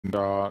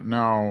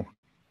now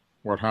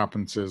what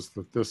happens is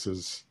that this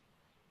is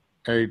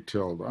A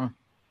tilde,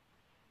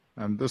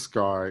 and this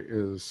guy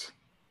is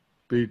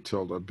B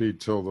tilde. B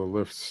tilde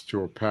lifts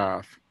to a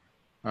path.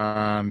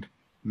 And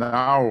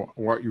now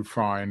what you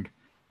find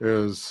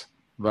is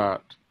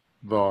that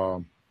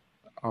the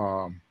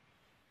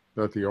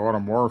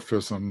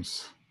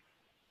automorphisms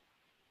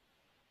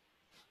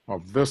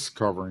of this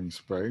covering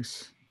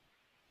space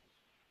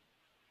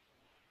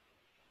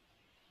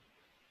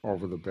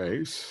over the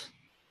base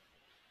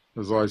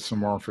is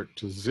isomorphic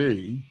to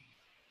Z,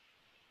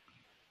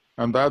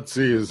 and that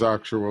Z is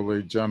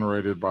actually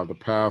generated by the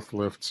path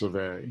lifts of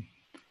A,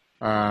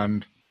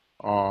 and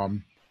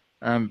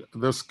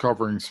this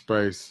covering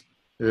space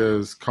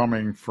is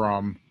coming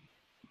from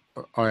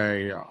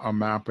a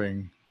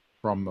mapping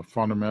from the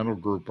fundamental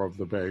group of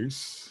the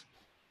base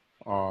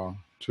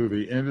to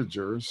the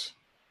integers,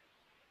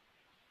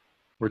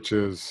 which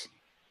is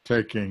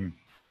taking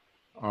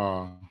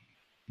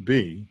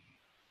B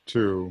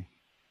to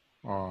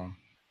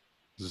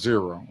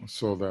 0,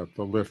 so that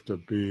the lift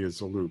of B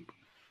is a loop.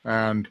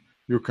 And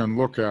you can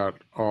look at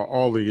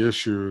all the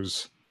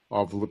issues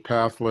of the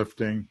path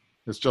lifting.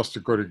 It's just a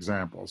good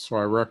example. So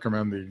I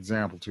recommend the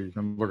example to you. You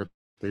can look at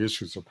the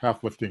issues of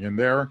path lifting in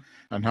there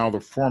and how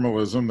the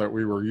formalism that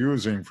we were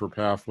using for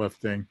path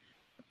lifting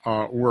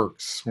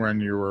works when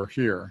you are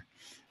here.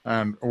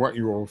 And what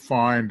you will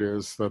find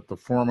is that the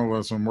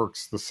formalism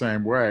works the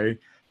same way,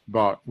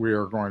 but we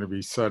are going to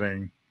be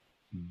setting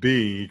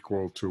B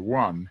equal to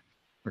 1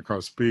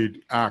 because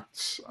B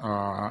acts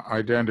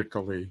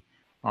identically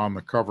on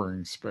the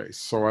covering space.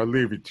 So I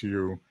leave it to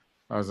you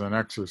as an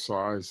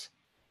exercise,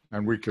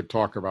 and we could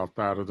talk about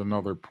that at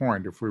another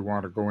point if we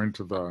want to go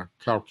into the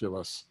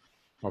calculus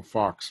of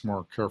Fox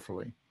more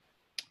carefully.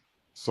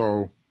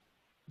 So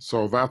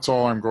that's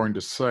all I'm going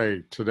to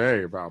say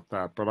today about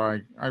that, but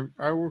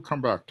I will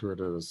come back to it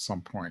at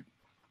some point.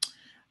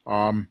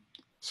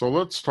 So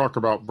let's talk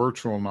about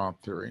virtual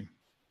knot theory.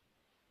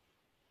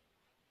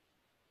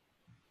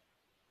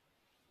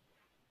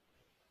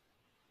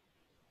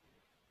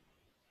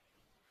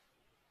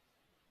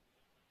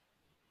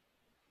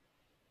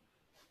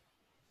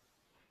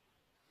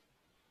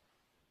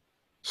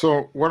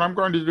 So what I'm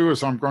going to do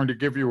is I'm going to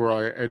give you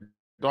a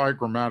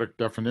diagrammatic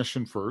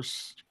definition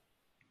first.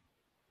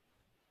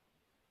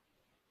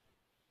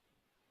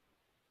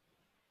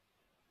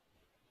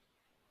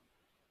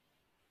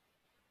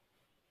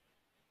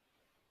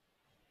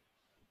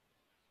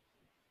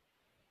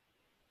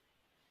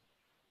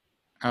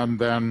 And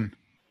then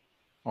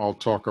I'll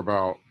talk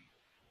about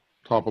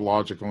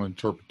topological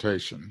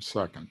interpretation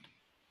second.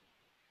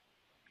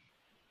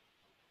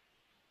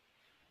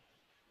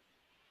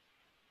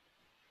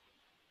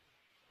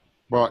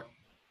 But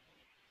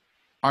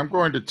I'm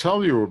going to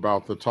tell you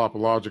about the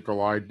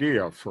topological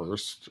idea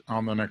first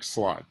on the next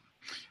slide,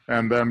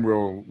 and then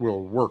we'll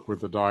work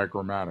with the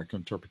diagrammatic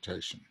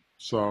interpretation.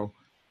 So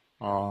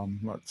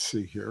let's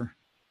see here.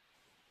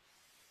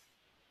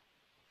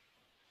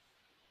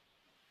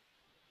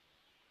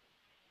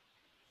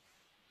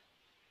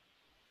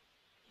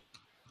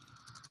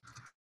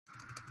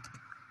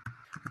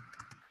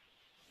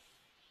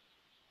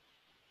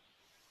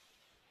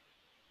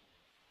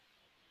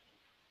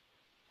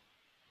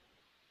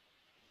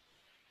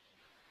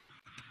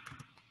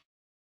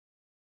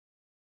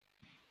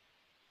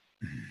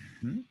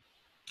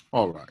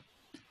 All right.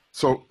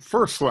 So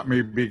first, let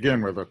me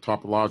begin with a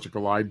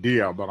topological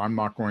idea, but I'm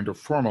not going to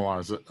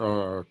formalize it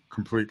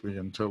completely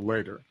until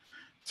later.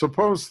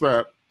 Suppose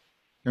that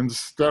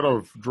instead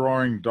of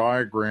drawing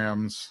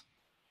diagrams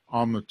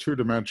on the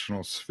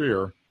two-dimensional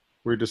sphere,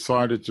 we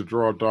decided to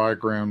draw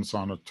diagrams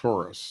on a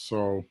torus.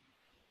 So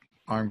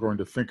I'm going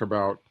to think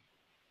about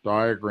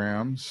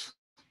diagrams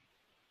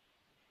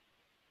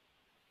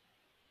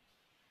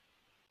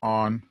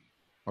on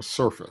a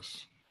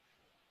surface,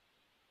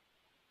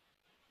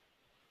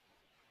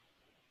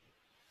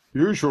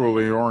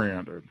 usually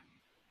oriented.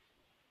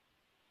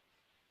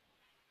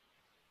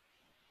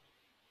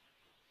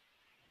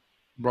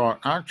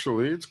 But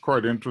actually, it's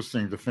quite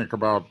interesting to think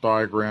about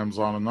diagrams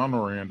on an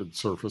unoriented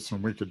surface,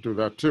 and we could do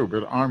that too,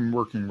 but I'm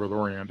working with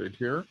oriented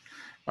here.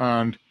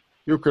 And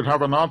you could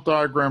have a knot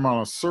diagram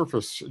on a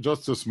surface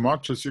just as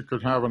much as you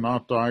could have a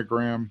knot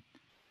diagram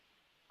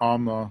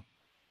on the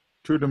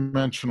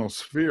two-dimensional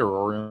sphere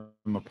or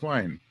in the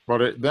plane.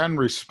 But it then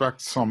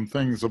respects some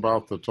things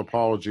about the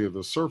topology of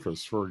the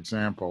surface. For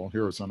example,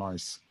 here's a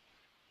nice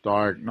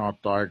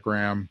knot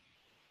diagram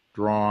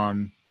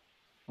drawn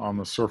on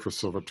the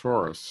surface of a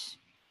torus.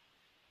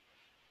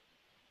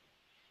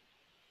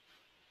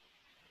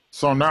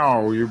 So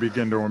now you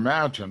begin to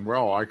imagine,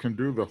 well, I can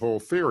do the whole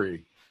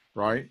theory,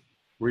 right?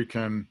 We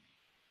can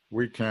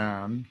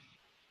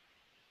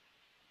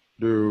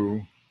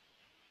do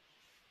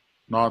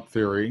knot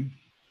theory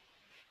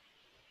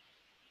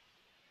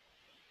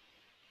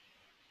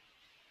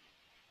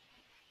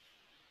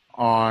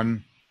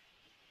on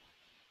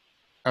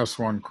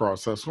S1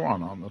 cross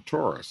S1 on the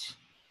torus,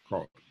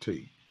 call it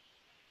T,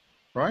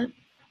 right?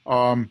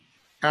 And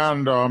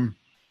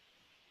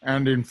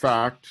in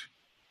fact,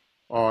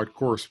 It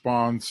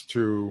corresponds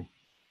to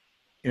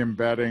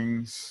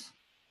embeddings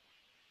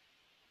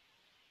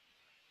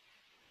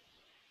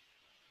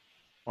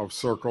of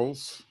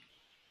circles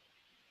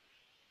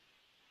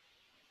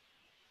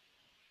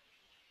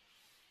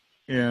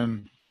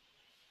in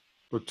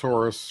the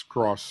torus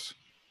across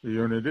the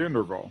unit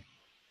interval.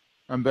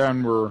 And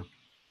then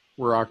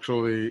we're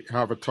actually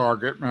have a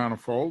target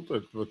manifold,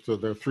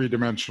 the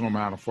three-dimensional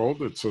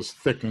manifold. It's a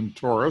thickened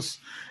torus,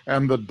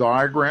 and the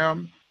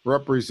diagram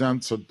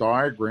represents a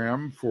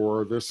diagram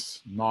for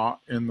this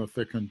knot in the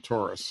thickened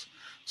torus.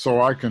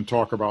 So I can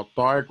talk about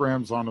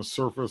diagrams on a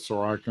surface,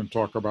 or I can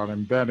talk about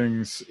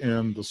embeddings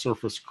in the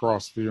surface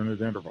across the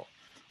unit interval.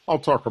 I'll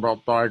talk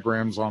about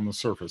diagrams on the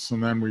surface,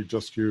 and then we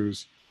just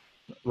use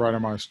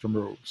Reidemeister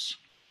moves.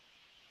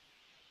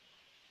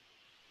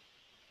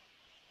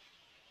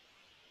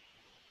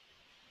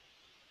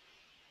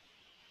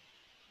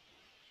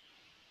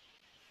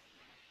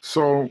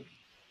 So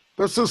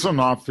this is a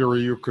knot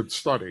theory you could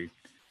study.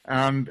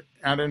 And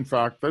in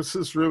fact, this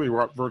is really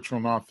what virtual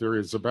knot theory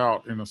is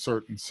about in a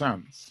certain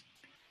sense.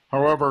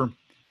 However,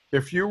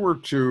 if you were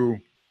to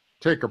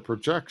take a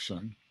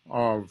projection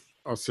of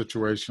a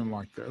situation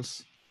like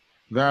this,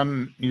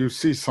 then you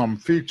see some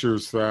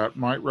features that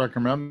might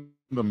recommend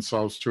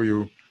themselves to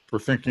you for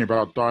thinking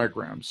about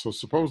diagrams. So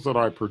suppose that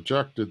I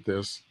projected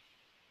this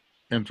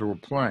into a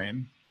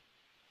plane.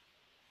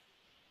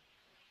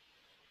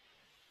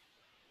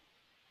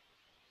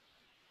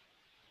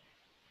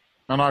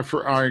 And I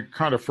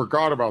kind of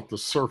forgot about the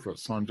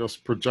surface. I'm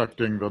just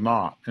projecting the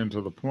knot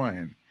into the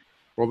plane.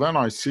 Well, then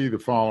I see the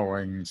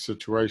following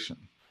situation.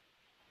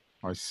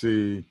 I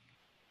see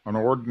an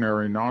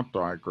ordinary knot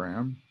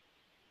diagram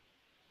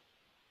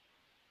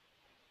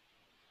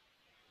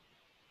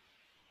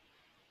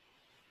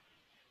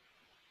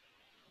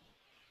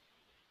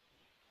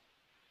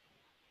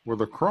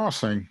with a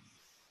crossing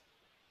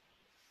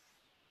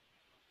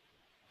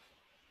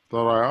that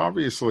I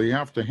obviously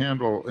have to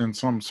handle in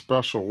some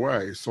special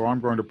way. So I'm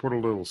going to put a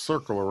little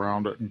circle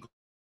around it and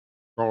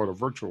call it a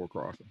virtual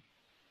crossing.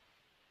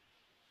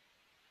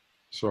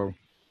 So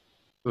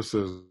this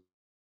is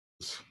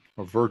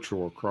a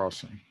virtual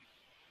crossing.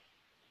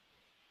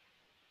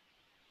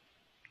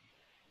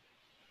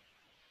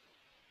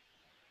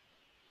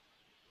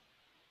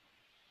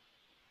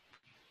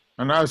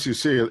 And as you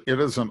see, it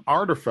is an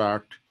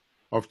artifact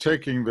of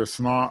taking this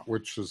knot,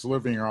 which is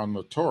living on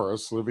the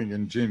torus, living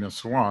in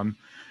genus 1,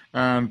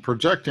 and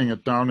projecting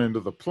it down into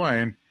the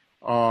plane.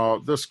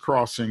 This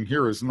crossing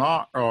here is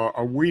not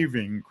a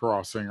weaving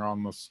crossing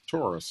on the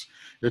torus.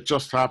 It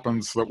just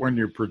happens that when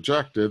you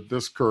projected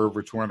this curve,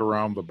 which went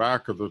around the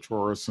back of the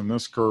torus, and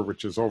this curve,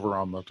 which is over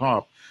on the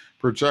top,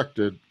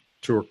 projected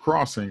to a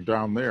crossing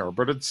down there.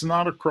 But it's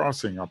not a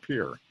crossing up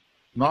here,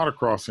 not a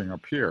crossing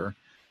up here.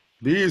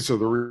 These are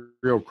the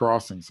real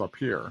crossings up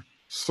here.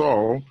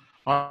 So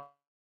I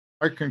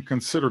can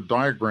consider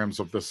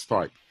diagrams of this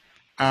type.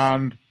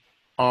 And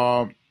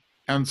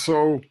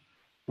so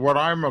what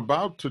I'm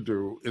about to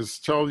do is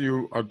tell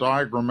you a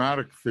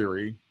diagrammatic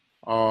theory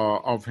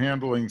of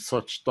handling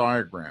such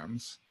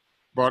diagrams,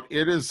 but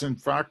it is in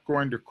fact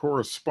going to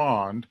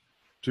correspond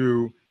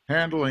to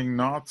handling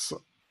knots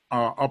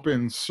up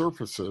in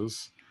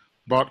surfaces,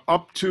 but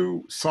up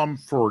to some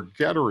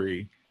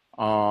forgettery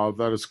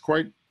that is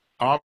quite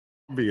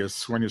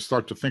obvious when you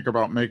start to think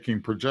about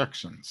making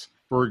projections.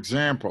 For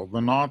example, the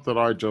knot that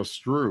I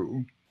just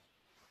drew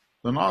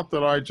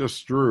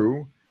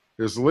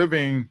is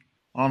living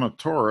on a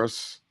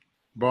torus,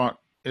 but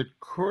it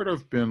could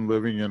have been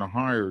living in a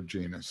higher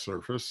genus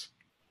surface.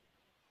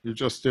 You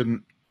just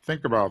didn't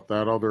think about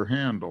that other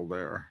handle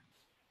there,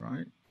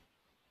 right?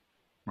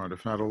 Might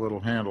have had a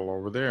little handle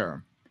over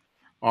there.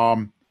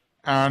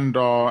 And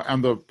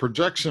the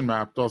projection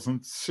map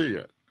doesn't see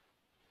it.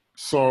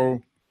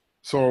 So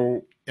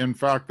in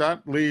fact,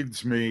 that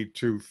leads me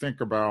to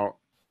think about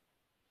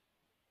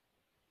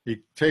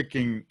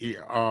taking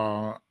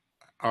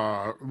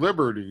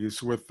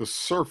liberties with the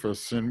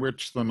surface in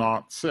which the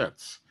knot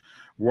sits.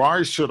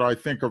 Why should I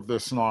think of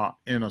this knot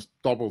in a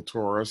double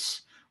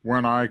torus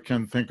when I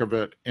can think of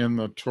it in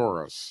the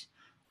torus?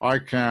 I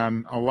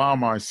can allow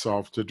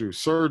myself to do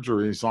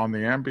surgeries on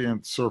the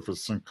ambient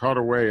surface and cut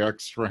away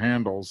extra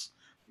handles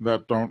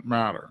that don't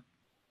matter.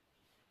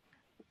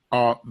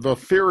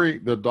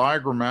 The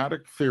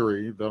diagrammatic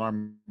theory that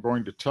I'm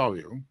going to tell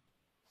you,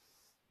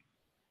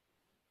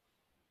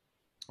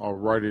 I'll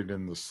write it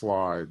in the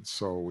slides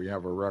so we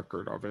have a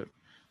record of it.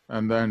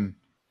 And then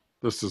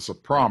this is a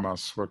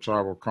promise, which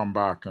I will come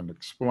back and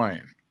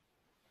explain.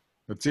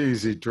 It's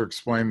easy to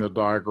explain the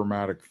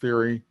diagrammatic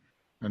theory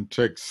and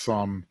takes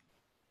some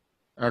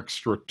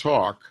extra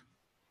talk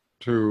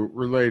to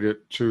relate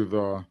it to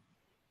the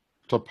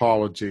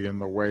topology in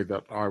the way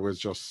that I was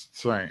just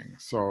saying.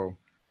 So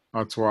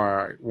that's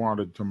why I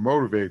wanted to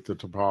motivate the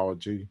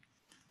topology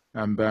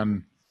and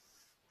then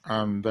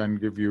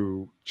give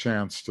you a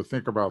chance to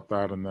think about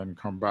that and then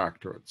come back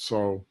to it.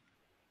 So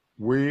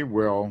we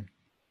will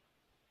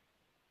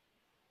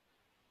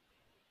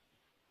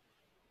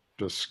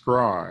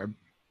describe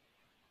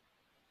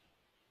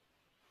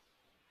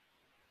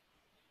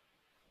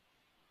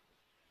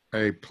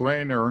a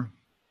planar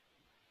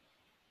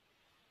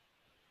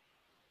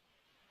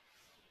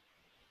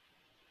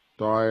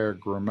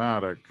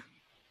diagrammatic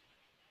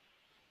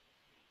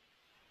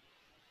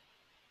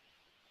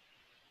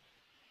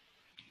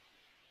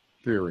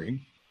theory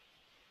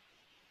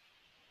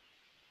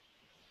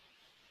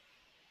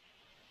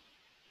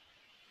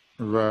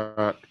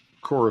that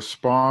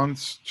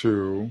corresponds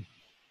to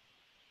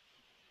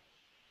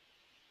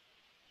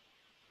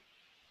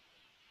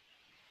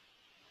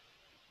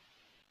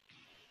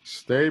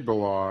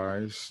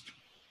stabilized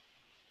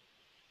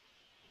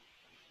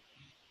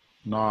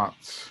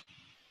knots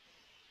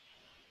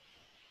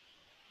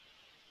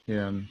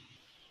in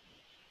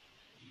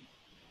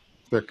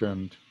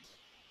thickened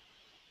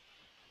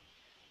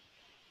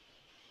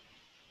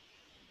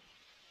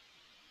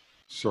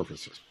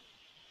surfaces.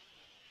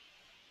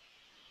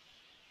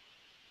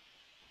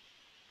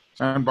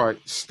 And by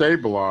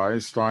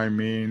stabilized, I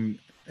mean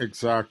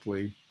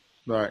exactly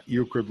that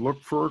you could look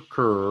for a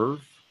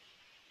curve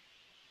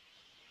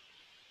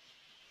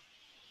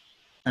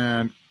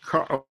and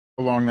cut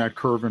along that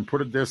curve and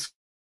put a disc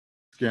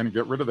in and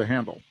get rid of the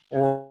handle.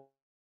 Or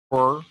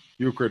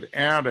you could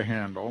add a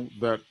handle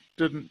that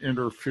didn't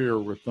interfere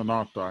with the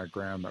knot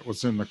diagram that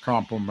was in the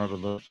complement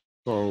of the,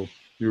 so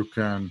you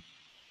can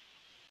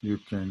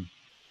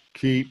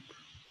keep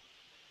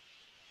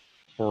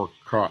or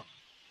cut.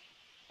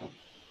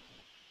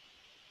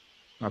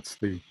 That's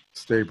the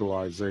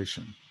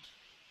stabilization.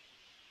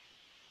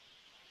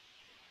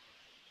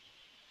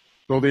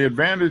 So the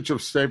advantage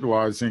of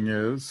stabilizing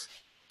is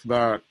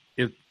that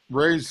it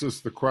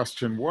raises the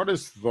question, what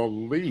is the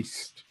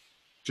least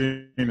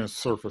genus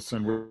surface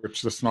in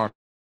which this knot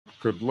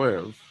could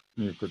live?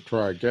 You could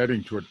try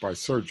getting to it by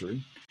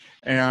surgery.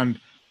 And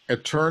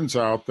it turns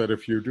out that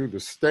if you do the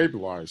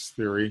stabilized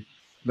theory,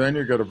 then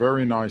you get a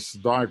very nice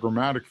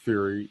diagrammatic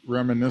theory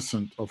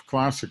reminiscent of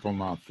classical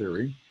knot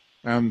theory.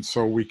 And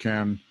so we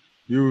can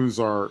use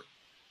our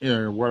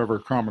whatever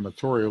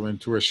combinatorial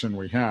intuition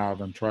we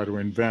have and try to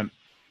invent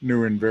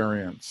new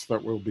invariants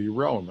that will be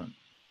relevant.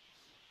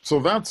 So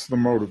that's the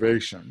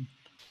motivation.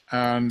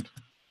 And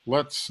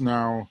let's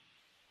now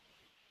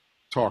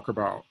talk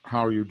about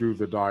how you do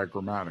the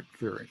diagrammatic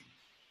theory.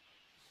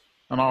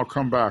 And I'll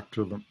come back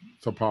to the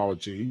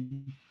topology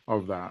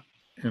of that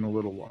in a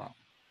little while.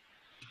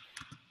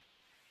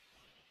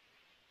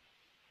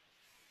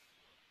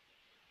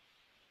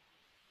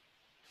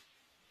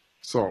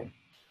 So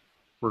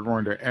we're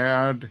going to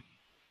add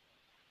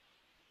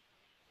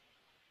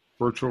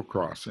virtual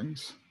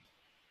crossings.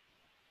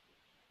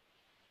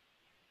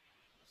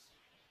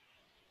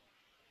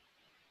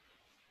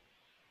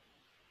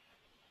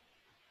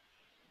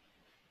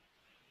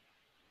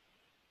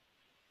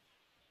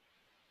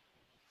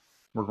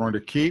 We're going to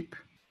keep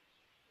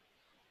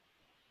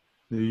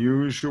the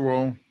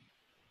usual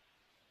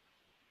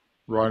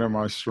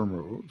Reidemeister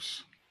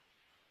moves.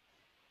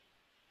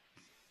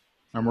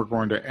 And we're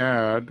going to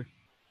add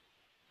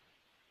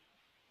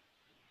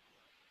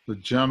the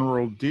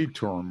general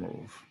detour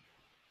move.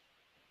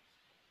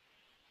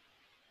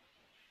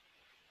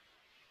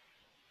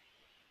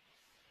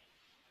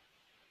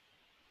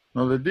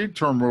 Now, the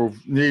detour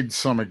move needs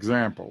some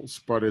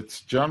examples, but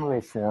its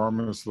general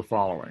form is the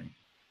following.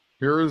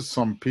 Here is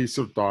some piece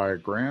of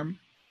diagram.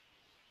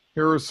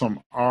 Here are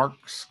some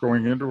arcs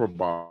going into a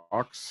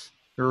box.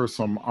 Here are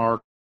some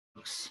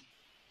arcs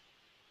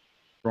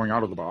going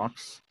out of the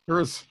box. Here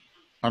is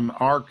an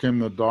arc in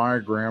the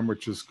diagram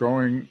which is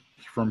going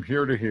from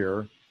here to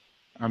here,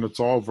 and it's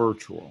all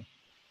virtual.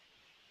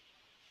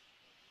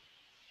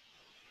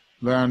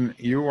 Then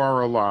you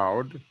are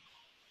allowed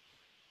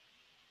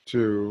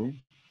to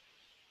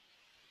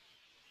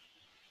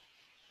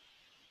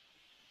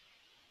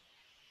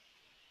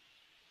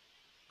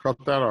cut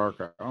that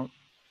arc out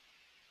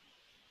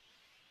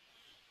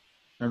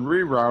and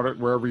reroute it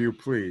wherever you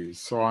please.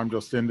 So I'm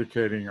just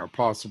indicating a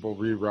possible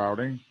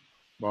rerouting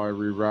by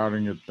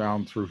rerouting it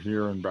down through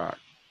here and back.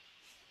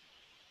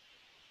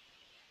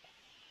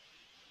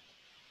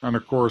 And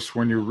of course,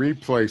 when you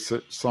replace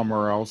it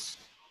somewhere else,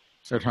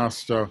 it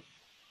has to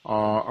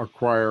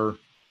acquire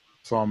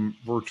some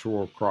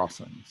virtual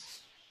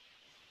crossings.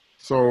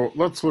 So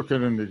let's look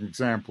at an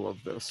example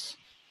of this.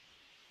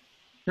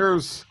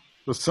 Here's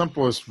the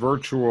simplest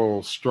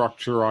virtual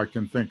structure I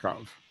can think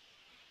of.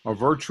 A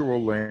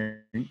virtual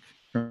link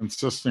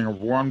consisting of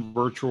one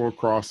virtual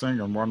crossing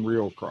and one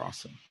real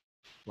crossing,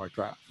 like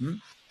that.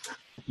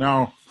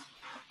 Now,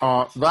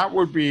 that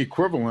would be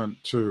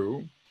equivalent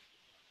to,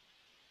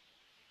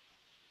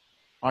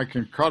 I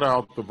can cut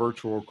out the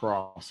virtual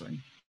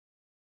crossing.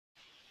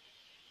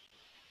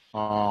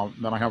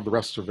 Then I have the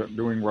rest of it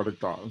doing what it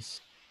does.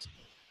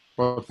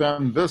 But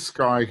then this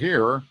guy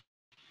here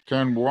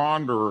can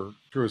wander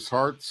to his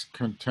heart's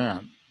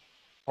content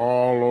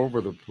all over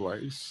the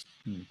place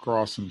and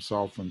cross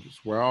himself as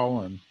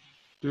well and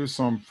do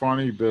some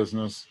funny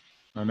business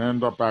and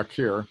end up back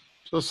here,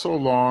 just so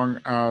long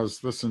as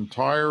this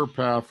entire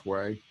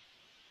pathway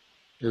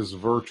is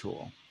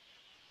virtual.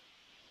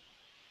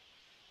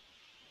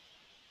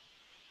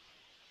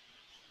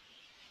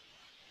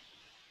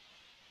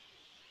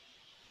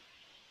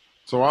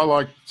 So I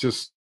like to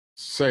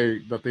say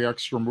that the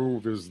extra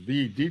move is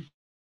the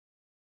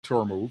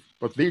detour move,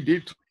 but the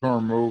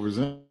detour move is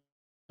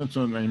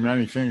infinitely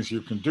many things you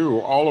can do.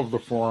 All of the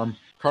form,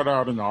 cut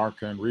out an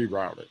arc and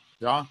reroute it.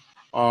 Yeah.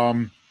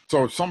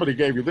 So if somebody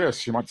gave you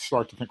this, you might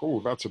start to think,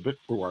 oh, that's a bit,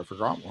 oh, I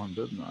forgot one,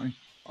 didn't I?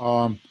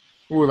 Oh,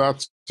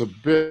 that's a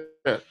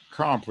bit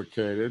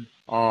complicated.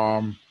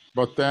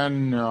 But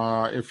then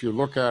if you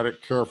look at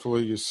it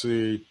carefully, you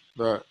see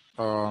that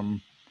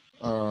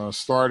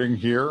starting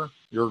here,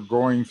 you're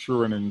going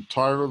through an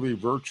entirely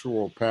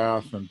virtual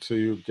path until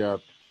you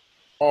get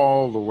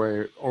all the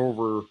way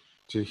over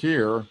to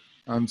here.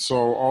 And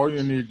so all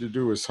you need to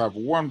do is have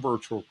one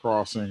virtual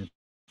crossing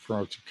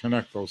to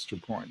connect those 2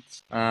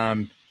 points.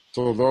 And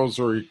so those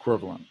are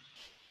equivalent.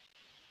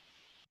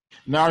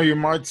 Now you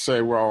might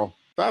say, well,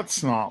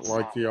 that's not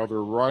like the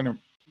other right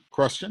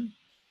question.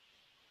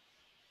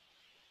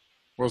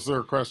 Was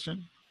there a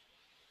question?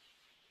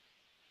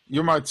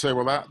 You might say,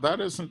 well,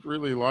 that isn't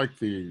really like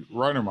the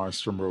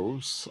Reinemeister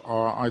moves.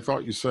 I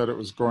thought you said it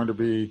was going to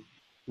be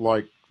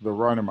like the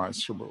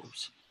Reinemeister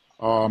moves.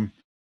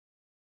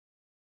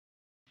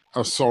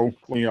 So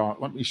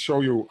let me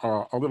show you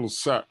a little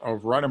set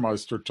of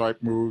Reinemeister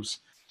type moves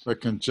that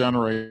can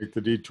generate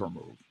the detour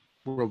move.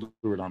 We'll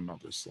do it on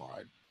another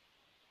slide.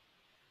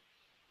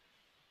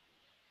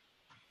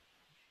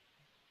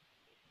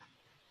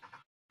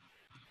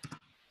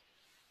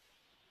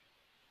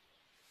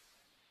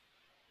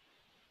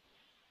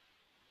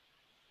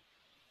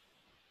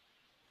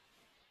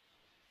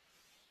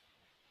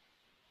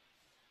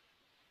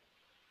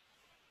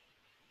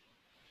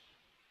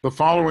 The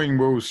following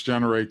moves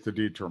generate the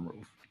detour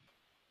move.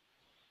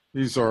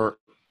 These are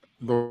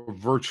the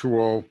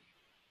virtual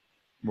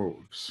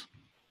moves.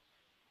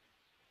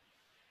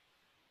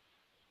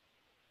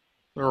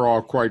 They're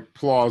all quite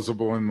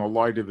plausible in the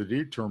light of the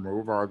detour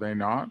move, are they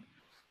not?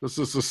 This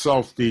is a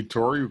self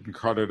detour. You can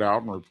cut it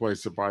out and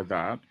replace it by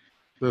that.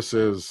 This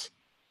is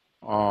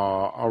a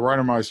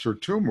Reinemeister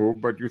 2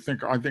 move, but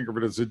I think of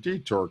it as a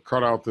detour.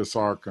 Cut out this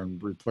arc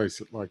and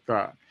replace it like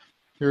that.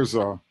 Here's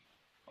a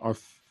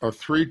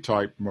 3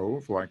 type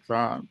move like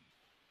that.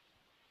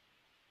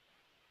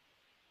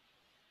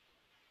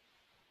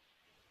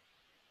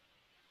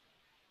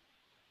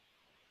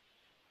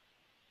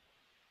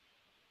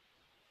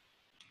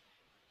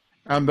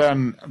 And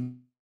then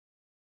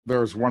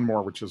there's one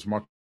more, which is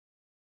much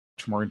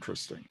more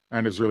interesting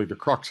and is really the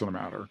crux of the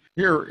matter.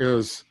 Here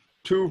is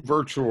 2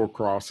 virtual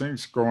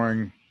crossings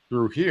going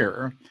through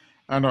here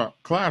and a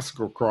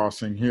classical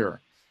crossing here.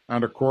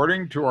 And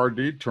according to our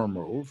detour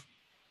move,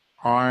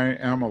 I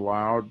am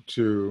allowed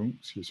to,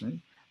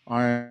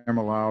 I am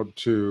allowed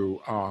to,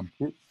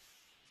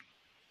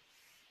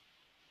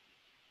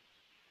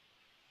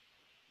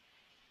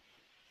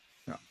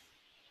 yeah,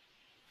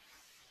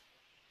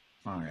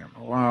 I am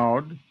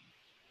allowed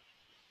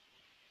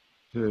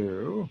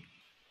to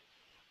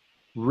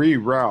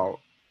reroute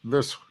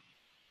this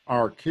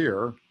arc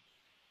here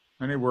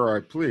anywhere I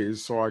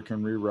please, so I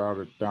can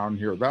reroute it down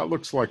here. That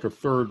looks like a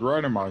third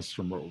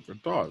Reinemeister move.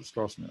 It does,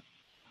 doesn't it?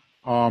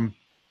 Um,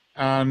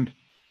 and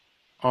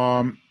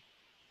um,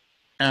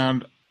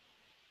 and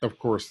of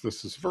course,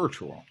 this is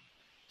virtual.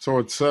 So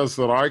it says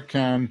that I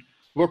can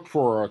look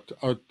for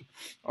a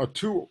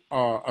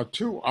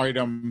two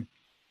item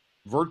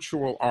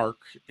virtual arc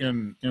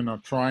in a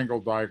triangle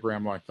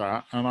diagram like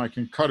that, and I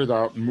can cut it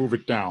out and move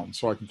it down.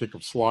 So I can think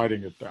of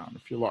sliding it down,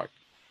 if you like.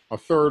 A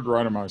third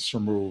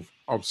Reinemeister move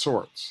of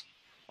sorts.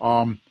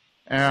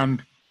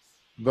 And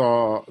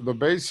the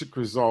basic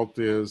result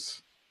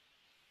is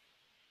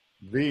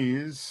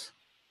these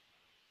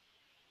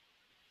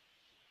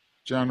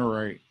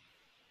generate.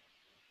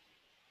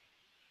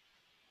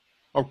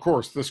 Of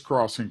course, this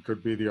crossing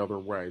could be the other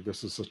way.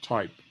 This is a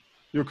type.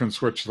 You can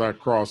switch that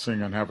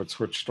crossing and have it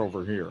switched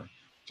over here.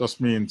 Just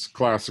means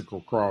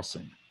classical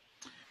crossing.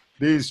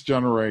 These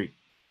generate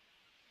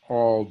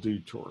all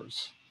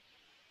detours.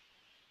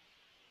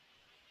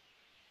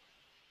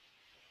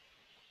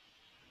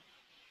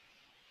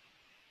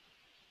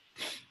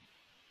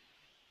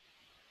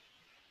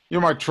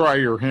 You might try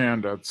your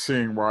hand at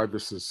seeing why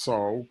this is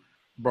so,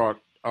 but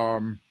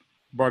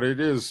it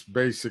is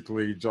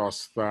basically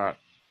just that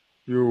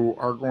you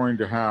are going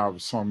to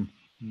have some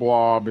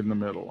blob in the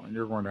middle, and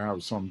you're going to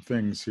have some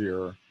things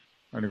here,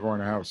 and you're going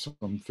to have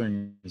some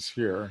things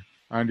here,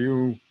 and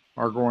you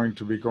are going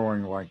to be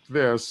going like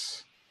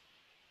this,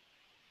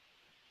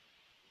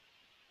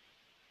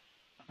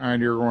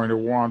 and you're going to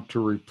want to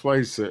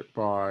replace it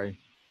by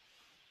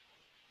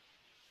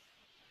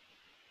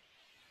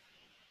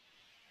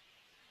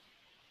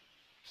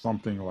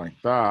something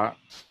like that.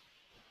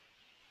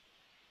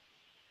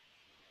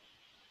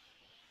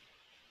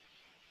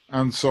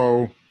 And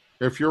so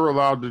if you're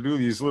allowed to do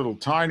these little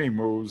tiny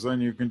moves, then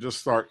you can just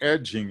start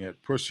edging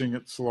it, pushing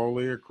it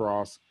slowly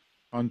across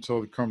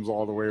until it comes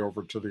all the way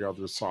over to the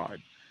other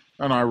side.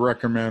 And I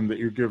recommend that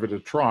you give it a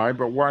try,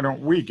 but why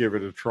don't we give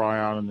it a try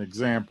on an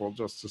example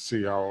just to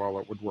see how well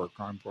it would work.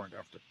 I'm going to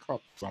have to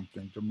cut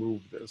something to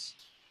move this.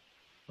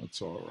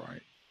 That's all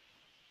right.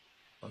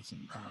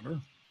 Doesn't matter.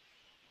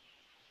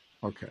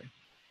 Okay.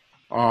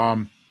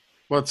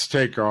 Let's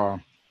take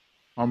a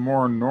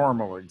more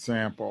normal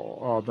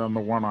example than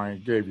the one I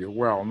gave you.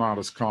 Well, not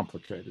as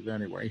complicated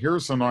anyway.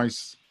 Here's a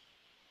nice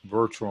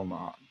virtual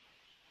knot.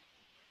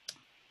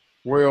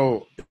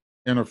 We'll,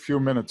 in a few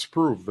minutes,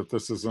 prove that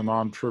this is a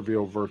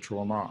non-trivial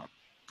virtual knot.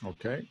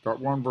 Okay,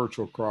 got one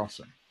virtual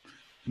crossing.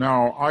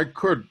 Now, I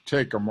could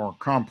take a more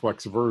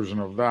complex version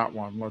of that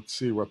one. Let's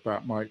see what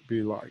that might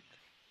be like.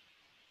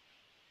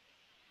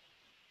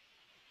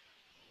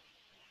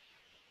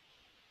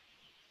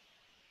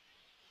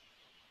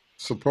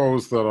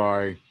 Suppose that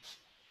I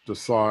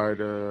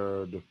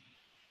decided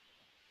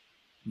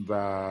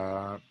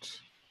that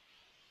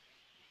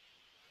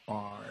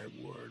I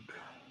would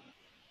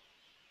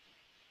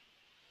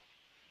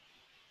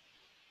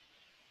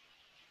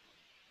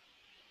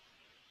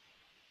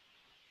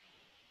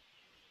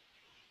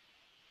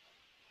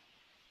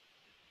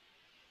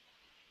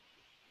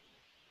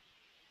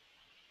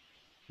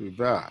do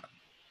that.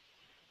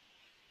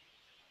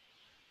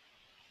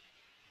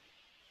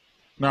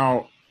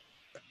 Now,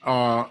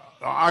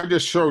 I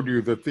just showed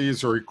you that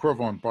these are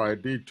equivalent by a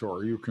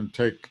detour. You can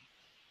take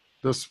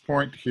this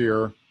point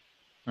here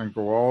and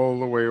go all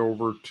the way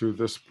over to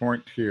this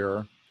point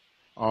here.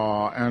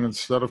 And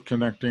instead of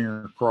connecting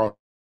across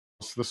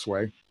this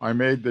way, I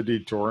made the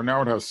detour.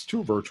 Now it has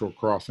two virtual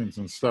crossings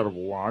instead of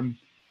one.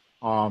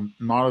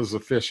 Not as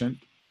efficient.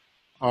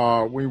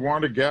 We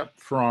want to get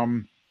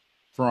from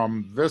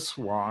this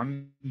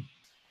one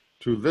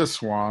to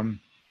this one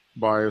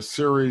by a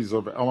series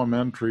of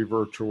elementary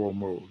virtual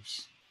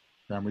moves.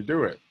 Can we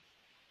do it?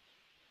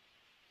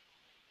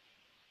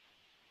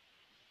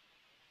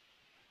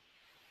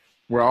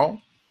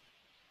 Well,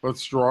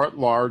 let's draw it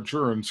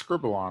larger and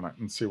scribble on it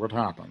and see what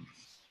happens.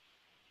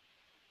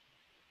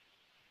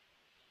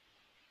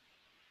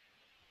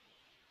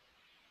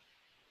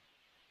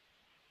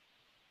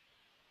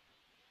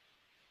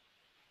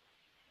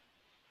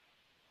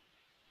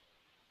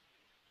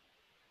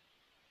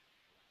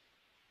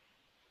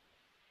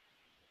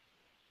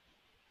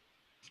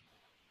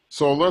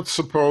 So let's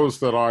suppose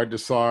that I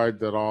decide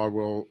that I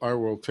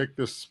will take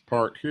this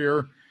part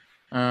here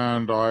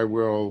and I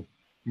will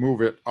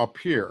move it up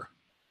here.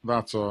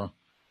 That's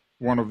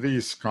one of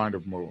these kind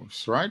of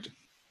moves, right?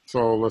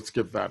 So let's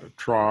give that a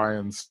try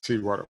and see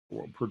what it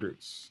will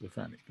produce, if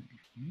anything.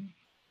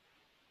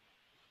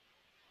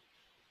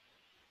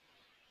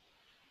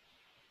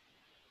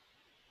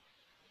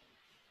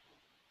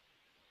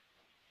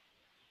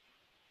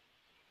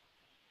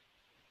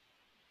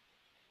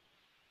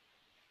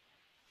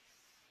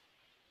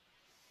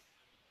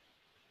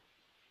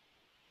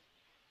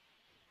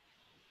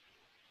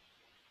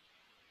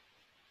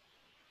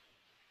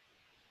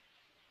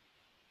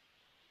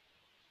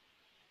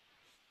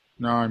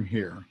 Now I'm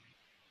here.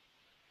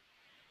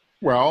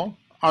 Well,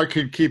 I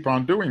could keep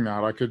on doing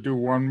that. I could do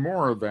one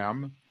more of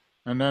them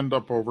and end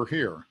up over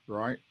here,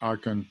 right? I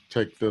can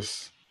take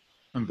this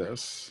and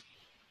this,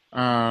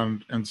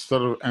 and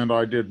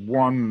I did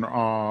one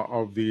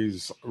of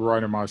these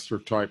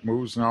Reidemeister type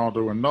moves. Now I'll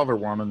do another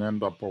one and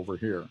end up over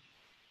here.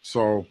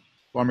 So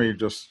let me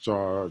just,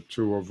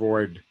 to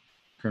avoid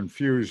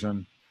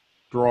confusion,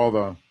 draw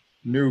the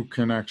new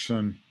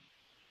connection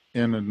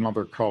in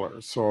another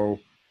color. So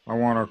I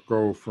want to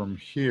go from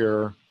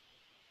here.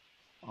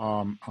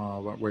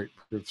 Wait,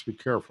 let's be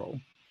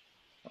careful.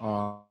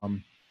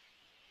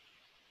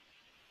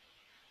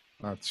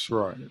 That's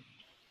right.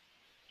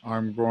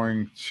 I'm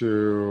going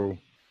to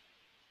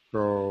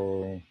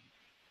go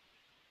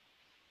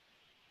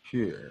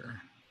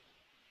here.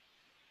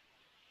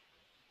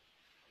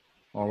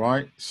 All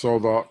right, so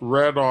the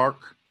red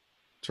arc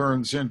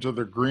turns into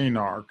the green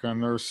arc,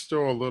 and there's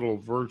still a little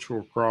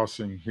virtual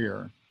crossing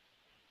here.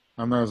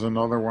 And there's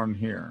another one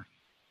here,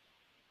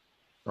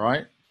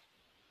 right?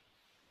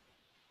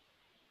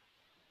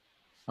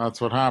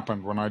 That's what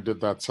happened when I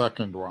did that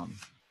second one.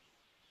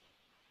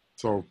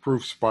 So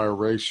proofs by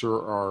erasure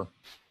are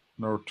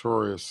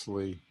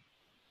notoriously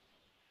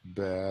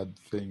bad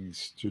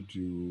things to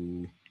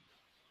do,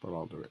 but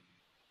I'll do it.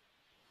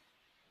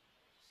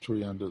 So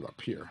we ended up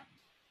here.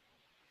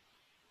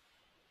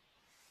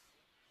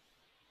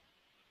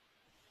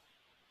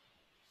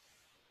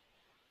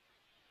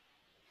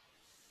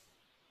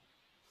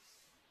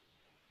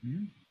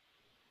 Hmm?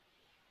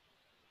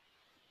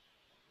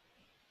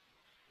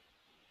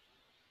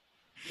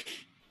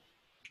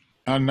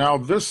 And now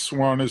this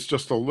one is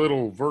just a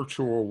little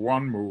virtual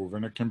one move,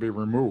 and it can be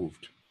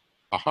removed.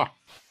 Aha.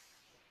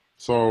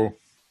 So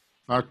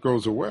that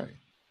goes away.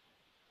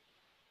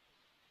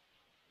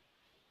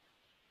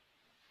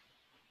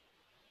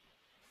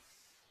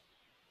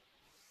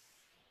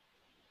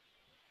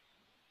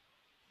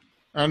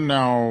 And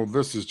now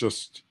this is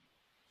just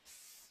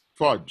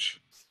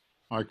fudge.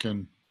 I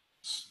can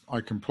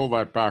pull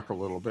that back a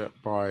little bit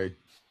by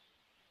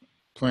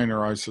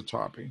planar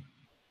isotopy.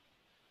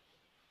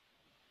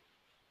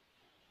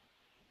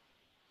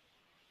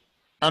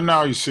 And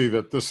now you see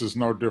that this is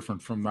no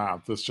different from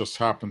that. This just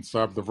happens to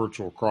have the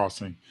virtual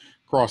crossing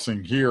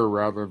here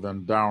rather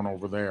than down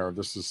over there.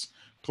 This is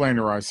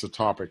planar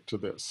isotopic to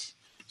this.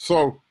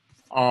 So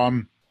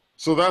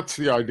So that's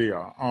the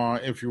idea.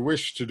 If you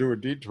wish to do a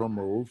detour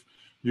move,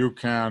 you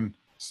can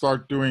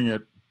start doing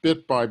it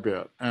bit by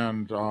bit,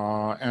 and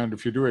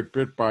if you do it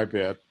bit by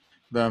bit,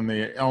 then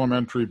the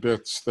elementary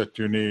bits that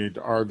you need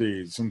are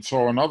these. And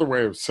so another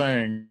way of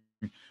saying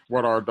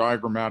what our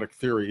diagrammatic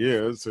theory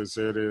is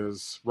it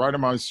is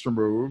Reidemeister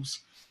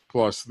moves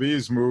plus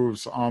these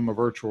moves on the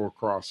virtual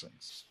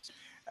crossings.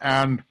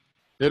 And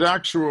it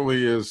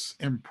actually is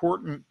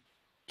important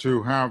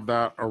to have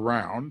that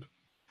around,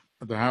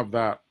 to have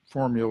that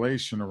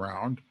formulation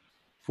around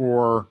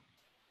for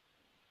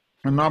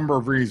a number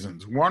of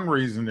reasons. One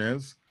reason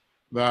is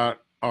that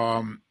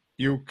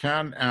you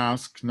can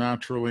ask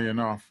naturally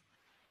enough,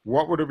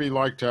 what would it be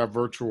like to have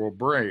virtual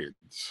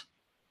braids?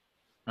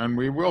 And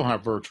we will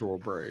have virtual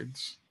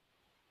braids.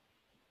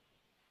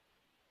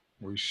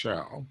 We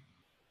shall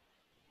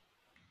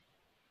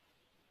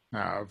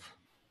have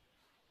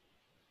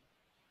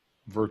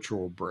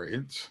virtual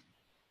braids.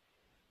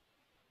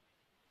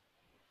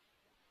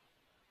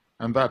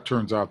 And that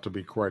turns out to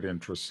be quite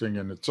interesting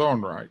in its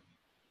own right.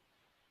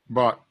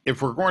 But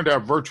if we're going to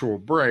have virtual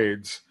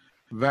braids,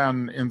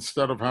 then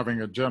instead of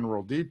having a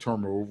general detour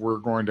move, we're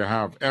going to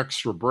have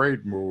extra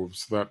braid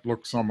moves that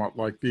look somewhat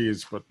like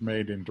these, but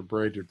made into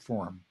braided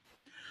form.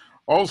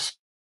 Also,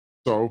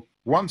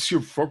 once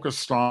you've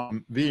focused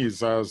on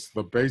these as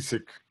the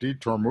basic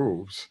detour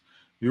moves,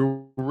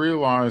 you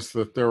realize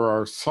that there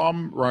are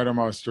some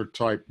Reidemeister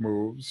type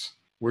moves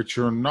which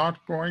you're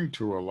not going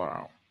to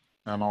allow.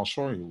 And I'll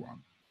show you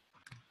one.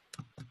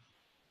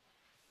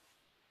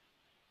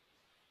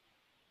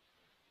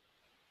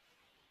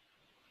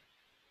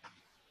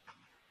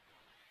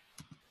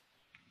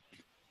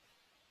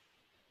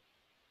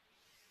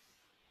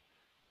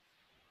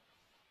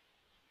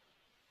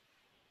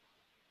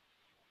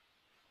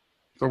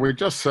 So we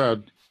just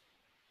said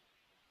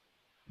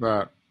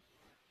that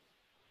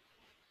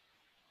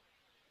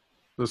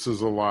this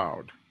is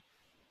allowed.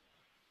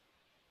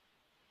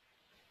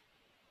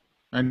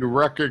 And you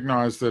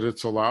recognize that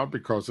it's allowed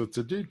because it's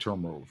a detour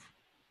move.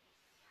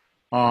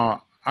 And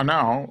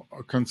now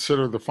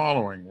consider the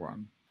following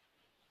one.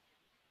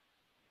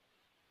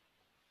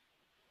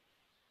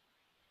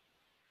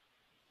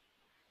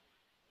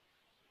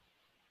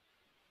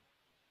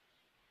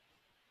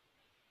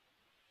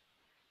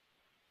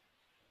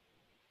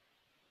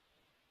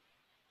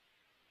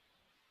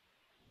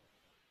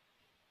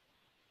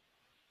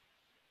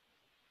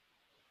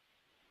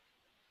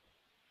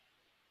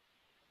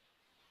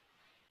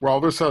 Well,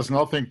 this has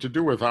nothing to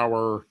do with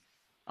our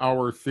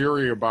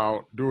theory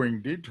about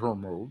doing detour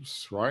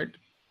moves, right?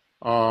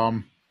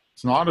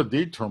 It's not a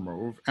detour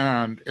move,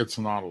 and it's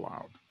not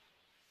allowed.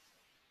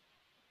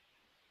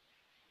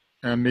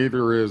 And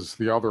neither is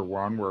the other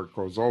one where it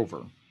goes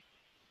over.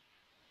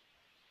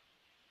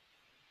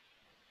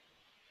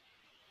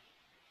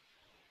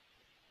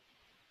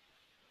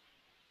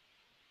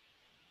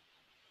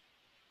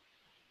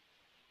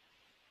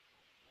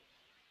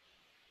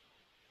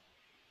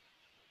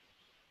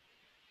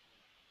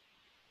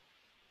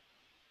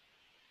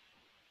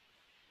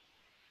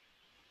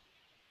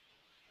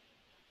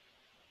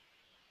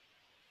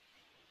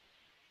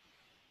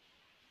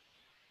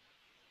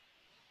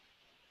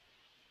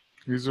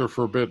 These are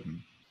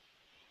forbidden.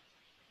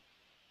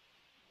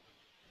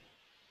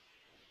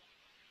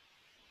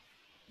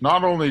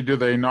 Not only do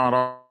they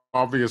not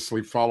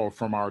obviously follow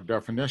from our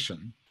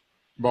definition,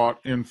 but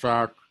in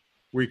fact,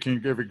 we can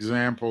give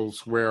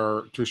examples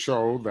where to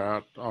show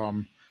that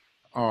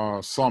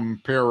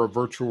some pair of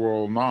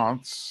virtual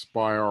knots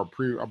by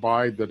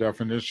the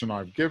definition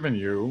I've given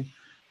you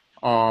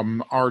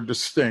are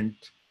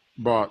distinct,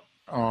 but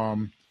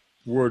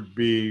would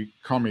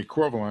become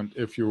equivalent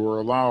if you were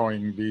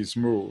allowing these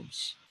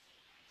moves.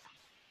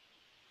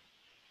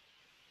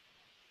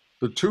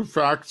 The two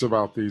facts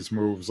about these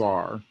moves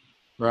are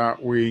that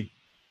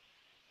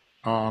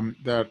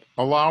that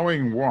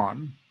allowing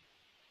one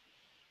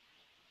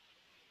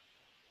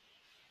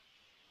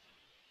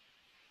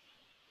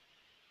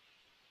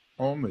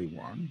only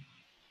one,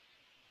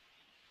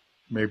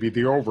 maybe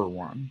the over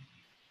one,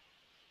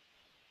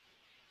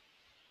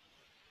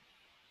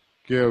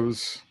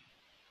 gives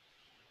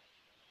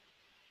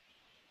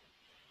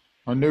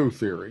a new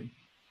theory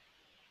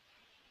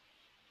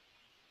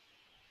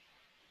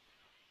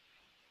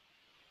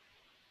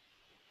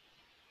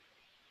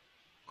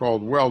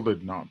called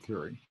welded knot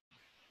theory.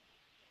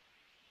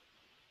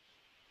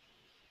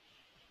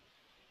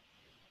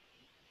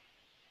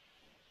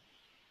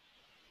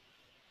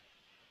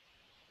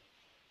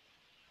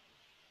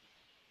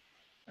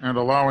 And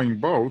allowing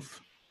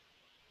both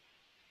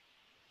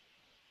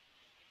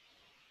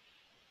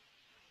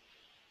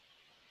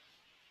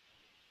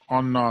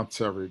unknots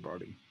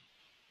everybody.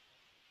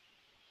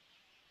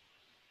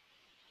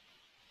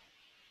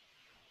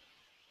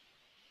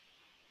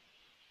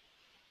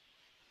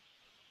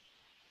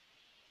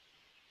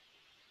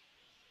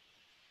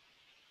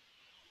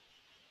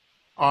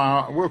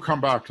 We'll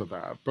come back to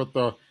that. But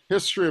the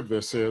history of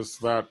this is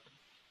that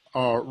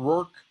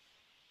Rourke,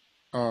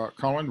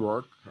 Colin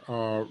Rourke,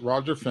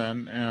 Roger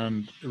Finn,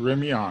 and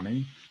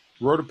Rimiani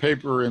wrote a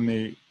paper in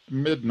the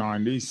mid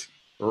 90s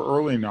or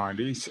early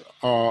 90s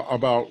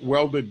about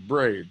welded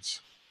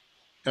braids.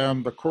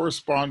 And the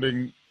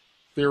corresponding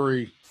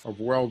theory of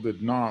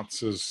welded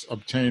knots is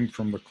obtained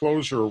from the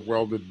closure of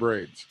welded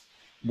braids.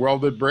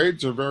 Welded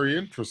braids are very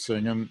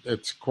interesting, and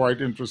it's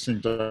quite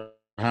interesting to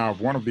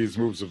have one of these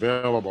moves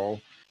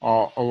available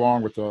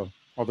along with the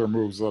other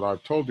moves that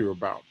I've told you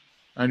about.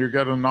 And you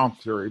get a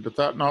knot theory, but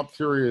that knot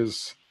theory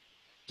is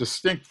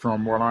distinct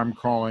from what I'm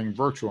calling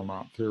virtual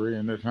knot theory,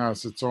 and it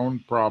has its own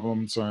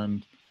problems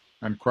and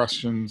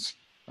questions,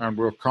 and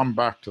we'll come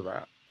back to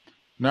that.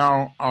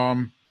 Now,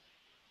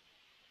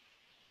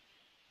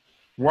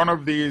 one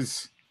of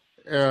these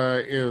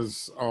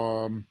is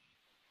a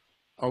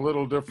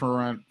little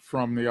different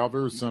from the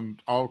others,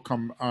 and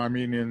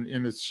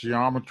in its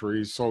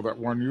geometry, so that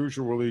one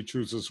usually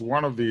chooses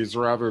one of these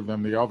rather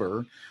than the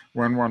other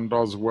when one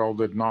does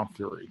welded knot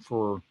theory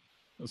for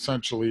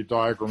essentially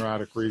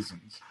diagrammatic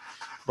reasons.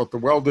 But the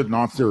welded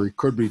knot theory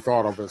could be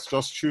thought of as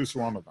just choose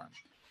one of them.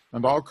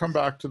 And I'll come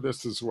back to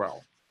this as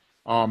well.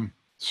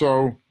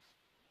 So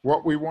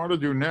what we want to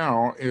do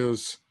now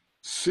is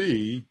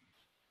see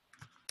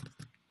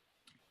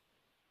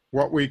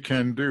what we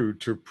can do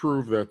to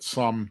prove that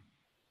some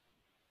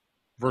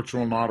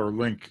virtual knot or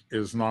link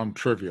is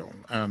non-trivial.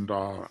 And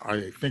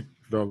I think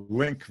the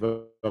link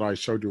that I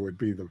showed you would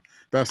be the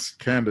best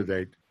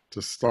candidate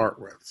to start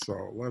with.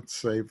 So let's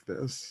save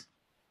this.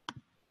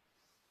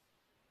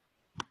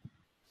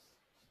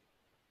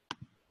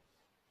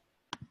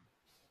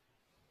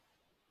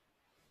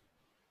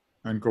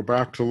 And go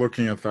back to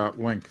looking at that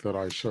link that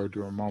I showed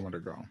you a moment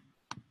ago.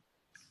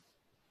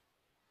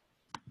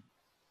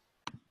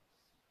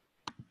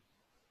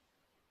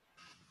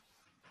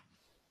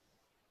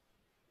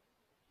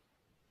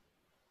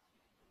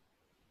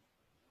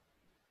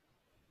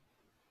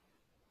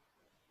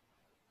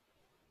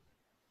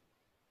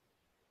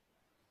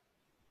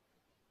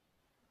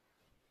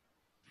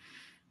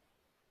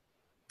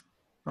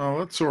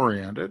 Let's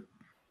orient it.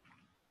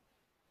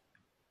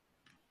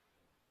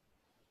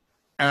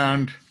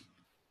 And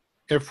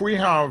if we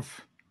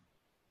have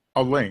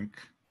a link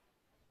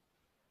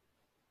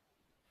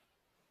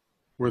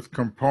with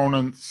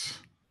components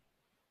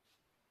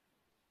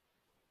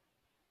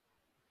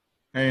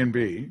A and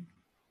B,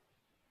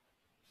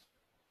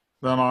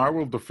 then I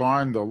will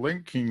define the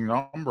linking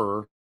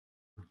number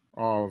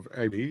of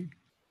AB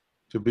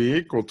to be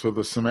equal to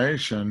the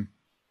summation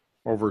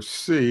over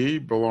C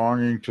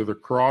belonging to the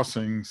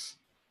crossings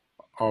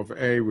of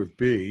A with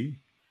B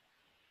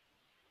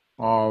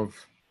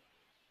of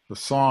the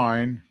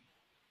sine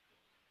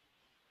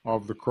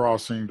of the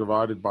crossing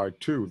divided by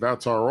 2.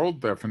 That's our old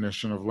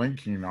definition of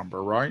linking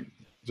number, right?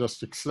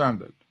 Just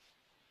extended.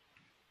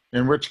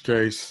 In which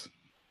case,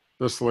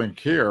 this link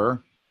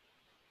here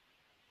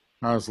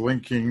has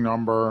linking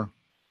number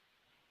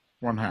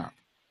 1/2.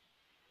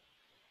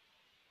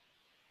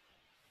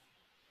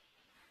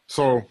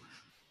 So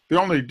the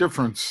only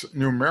difference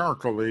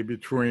numerically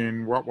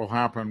between what will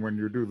happen when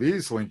you do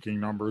these linking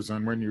numbers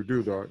and when you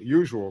do the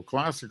usual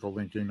classical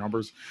linking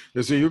numbers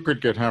is that you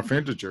could get half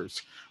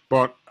integers.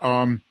 But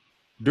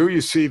do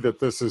you see that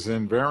this is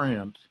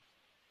invariant?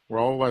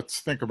 Well, let's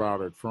think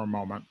about it for a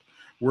moment.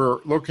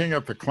 We're looking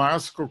at the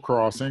classical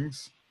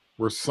crossings.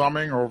 We're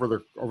summing over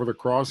the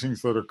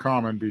crossings that are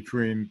common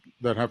between,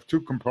 that have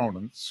two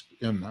components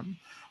in them.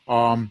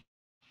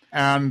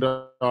 And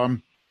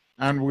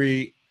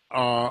we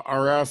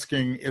are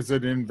asking, is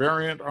it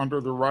invariant under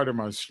the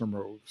Reidemeister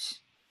moves?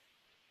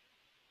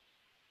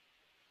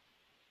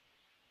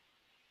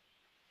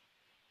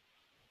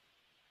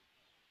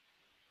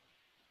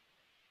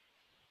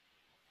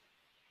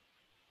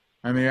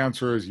 And the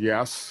answer is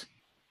yes,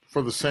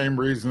 for the same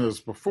reason as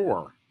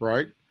before,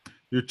 right?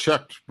 You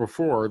checked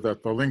before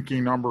that the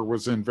linking number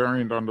was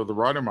invariant under the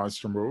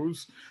Reidemeister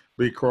moves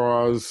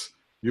because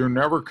you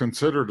never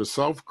considered a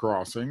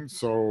self-crossing,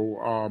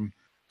 so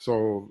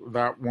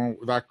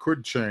that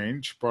could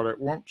change, but it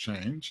won't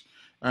change.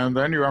 And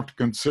then you have to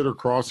consider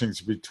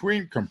crossings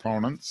between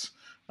components,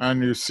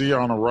 and you see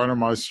on a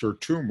Reidemeister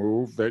 2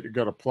 move that you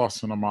get a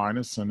plus and a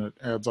minus, and it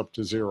adds up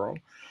to 0.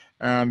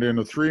 And in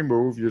a 3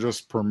 move, you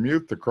just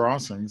permute the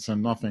crossings,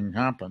 and nothing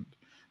happened.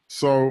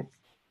 So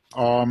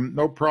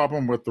no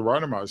problem with the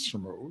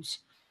Reidemeister moves.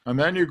 And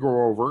then you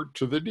go over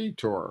to the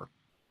detour.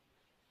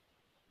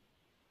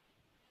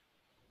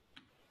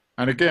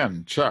 And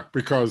again, check,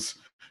 because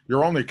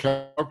you're only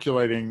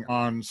calculating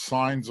on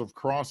signs of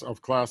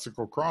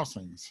classical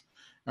crossings.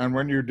 And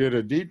when you did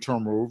a detour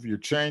move, you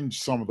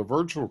changed some of the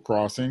virtual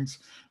crossings,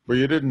 but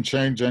you didn't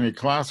change any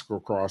classical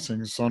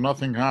crossings, so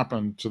nothing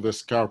happened to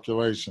this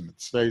calculation.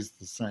 It stays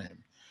the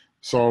same.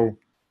 So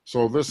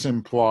this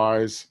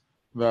implies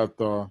that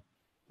the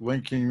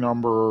linking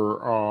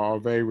number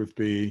of A with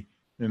B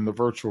in the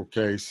virtual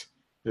case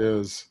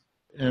is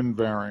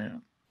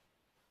invariant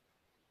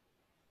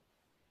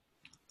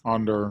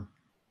under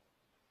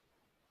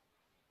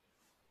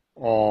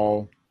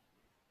all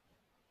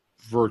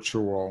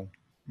virtual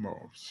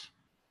moves.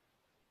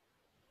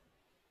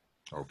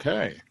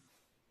 Okay.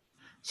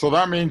 So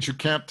that means you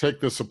can't take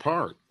this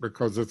apart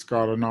because it's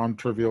got a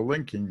non-trivial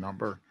linking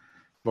number.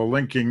 The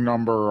linking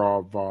number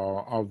of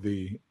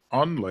the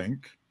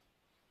unlink,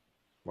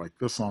 like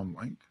this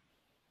unlink,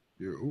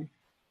 U,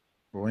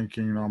 the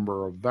linking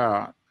number of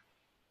that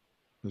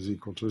is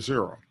equal to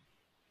 0.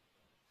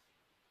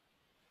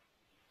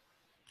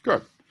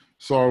 Good.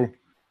 So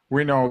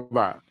we know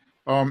that.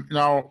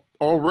 Now,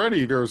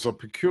 already there's a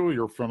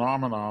peculiar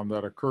phenomenon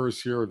that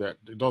occurs here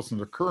that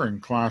doesn't occur in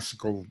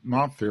classical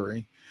knot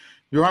theory.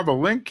 You have a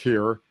link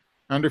here,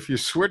 and if you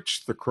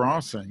switch the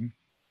crossing,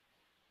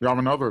 you have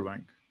another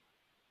link.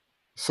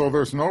 So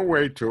there's no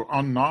way to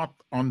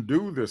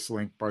undo this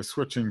link by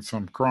switching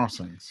some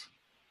crossings.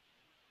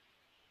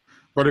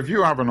 But if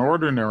you have an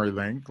ordinary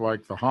link,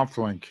 like the Hopf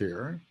link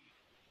here,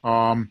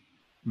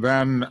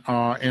 then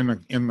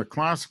in the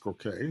classical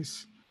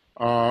case,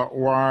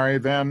 why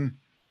then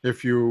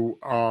if you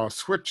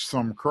switch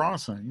some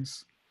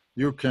crossings,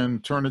 you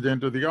can turn it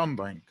into the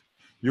unlink.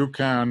 You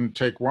can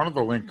take one of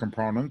the link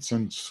components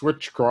and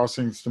switch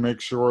crossings to make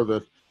sure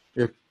that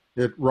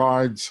it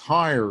rides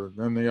higher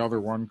than the other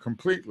one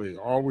completely,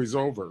 always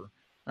over.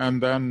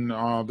 And then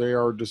they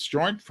are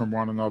disjoint from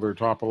one another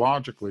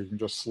topologically. You can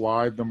just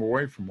slide them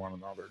away from one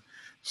another.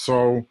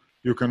 So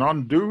you can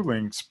undo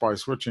links by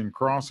switching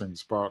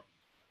crossings, but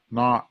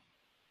not.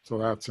 So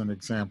that's an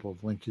example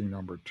of linking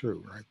number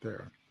 2 right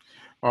there.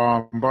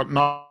 But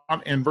not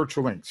in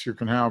virtual links. You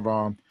can have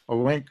a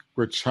link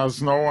which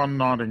has no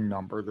unknotting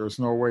number. There's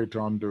no way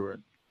to undo it.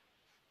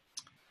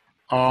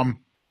 Now,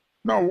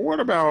 what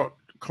about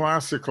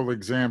classical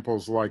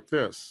examples like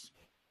this?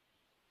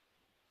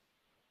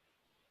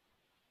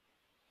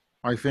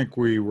 I think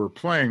we were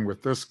playing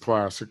with this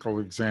classical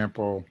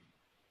example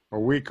a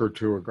week or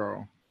two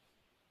ago.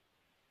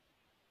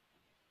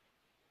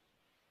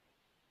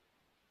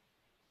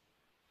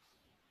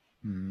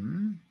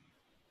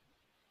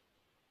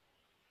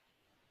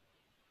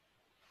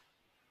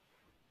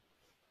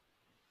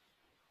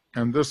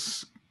 And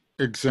this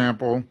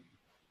example,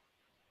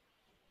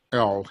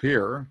 L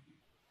here,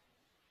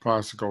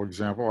 classical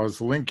example, has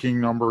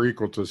linking number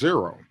equal to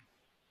 0,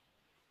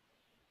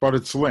 but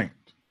it's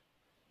linked.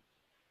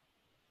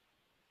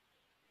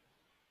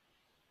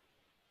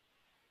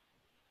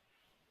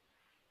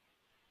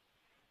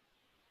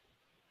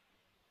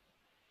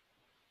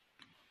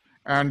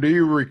 And do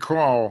you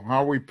recall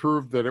how we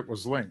proved that it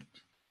was linked?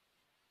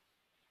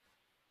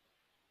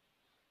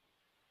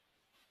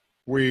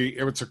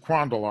 It was a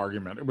quandle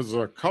argument. It was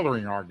a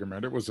coloring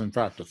argument. It was, in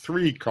fact, a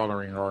 3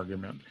 coloring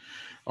argument.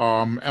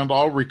 And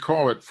I'll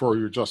recall it for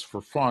you just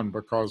for fun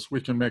because we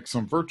can make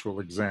some virtual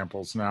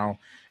examples now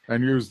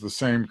and use the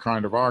same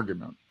kind of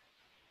argument.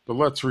 But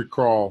let's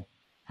recall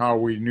how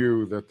we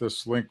knew that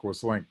this link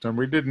was linked. And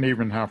we didn't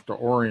even have to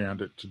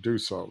orient it to do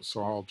so.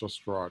 So I'll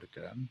just draw it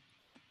again.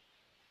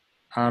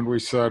 And we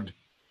said,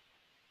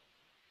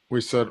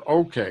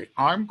 okay,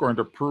 I'm going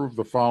to prove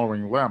the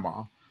following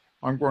lemma.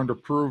 I'm going to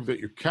prove that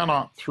you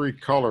cannot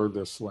 3-color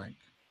this link.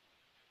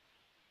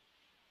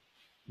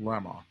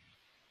 Lemma.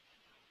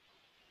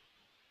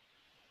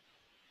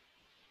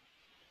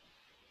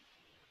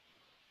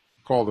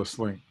 Call this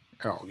link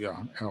L.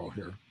 Yeah, L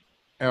here.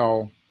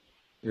 L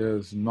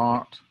is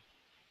not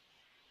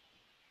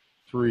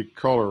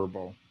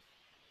 3-colorable.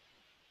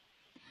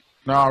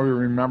 Now we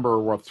remember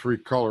what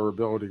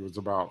 3-colorability was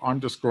about.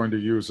 I'm just going to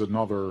use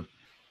another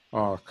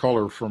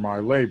color for my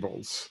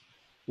labels.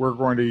 We're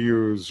going to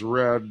use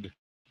red,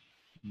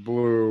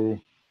 blue,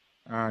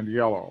 and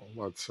yellow,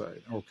 let's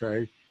say,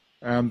 okay?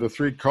 And the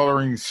 3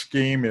 coloring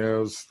scheme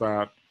is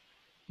that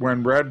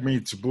when red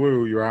meets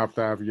blue, you have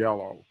to have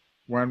yellow.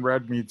 When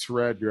red meets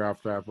red, you have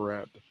to have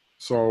red.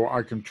 So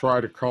I can try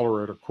to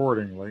color it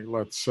accordingly.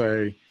 Let's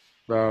say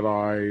that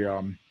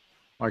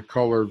I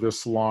color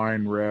this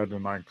line red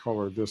and I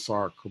color this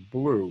arc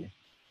blue.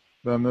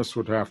 Then this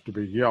would have to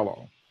be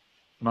yellow.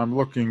 And I'm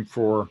looking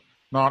for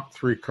not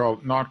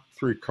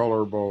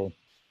 3-colorable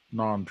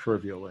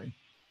non-trivially.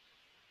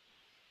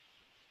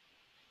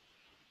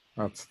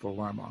 That's the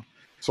lemma.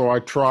 So I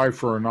try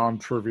for a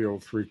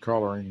non-trivial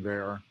 3-coloring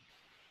there.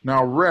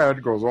 Now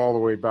red goes all the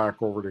way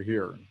back over to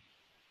here.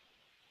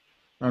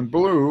 And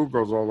blue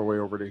goes all the way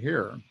over to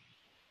here.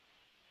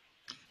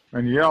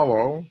 And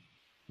yellow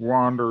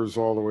wanders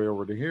all the way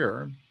over to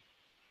here.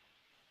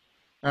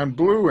 And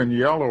blue and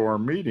yellow are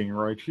meeting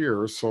right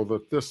here, so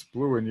that this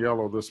blue and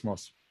yellow, this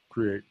must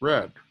create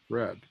red,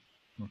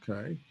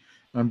 okay?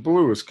 And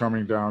blue is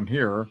coming down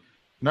here.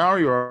 Now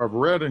you have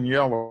red and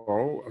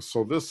yellow,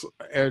 so this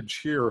edge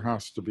here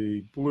has to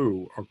be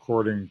blue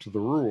according to the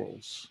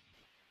rules.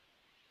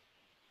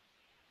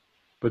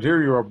 But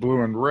here you have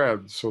blue and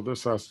red, so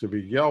this has to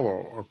be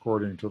yellow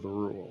according to the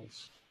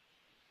rules.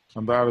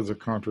 And that is a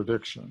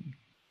contradiction.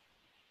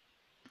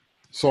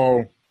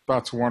 So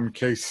that's one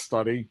case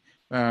study,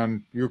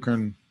 and you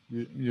can,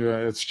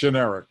 it's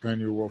generic, and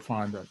you will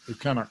find that you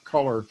cannot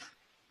color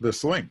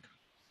this link.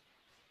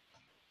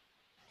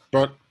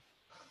 But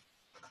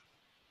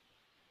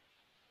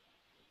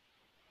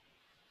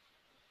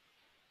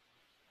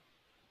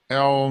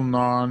L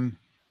non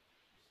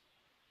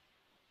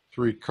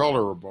 3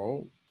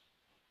 colorable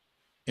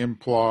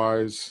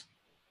implies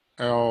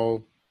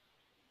L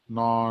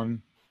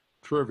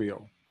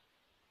non-trivial.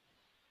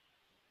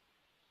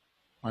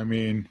 I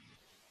mean,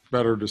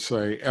 better to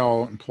say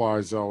L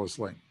implies L is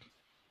linked.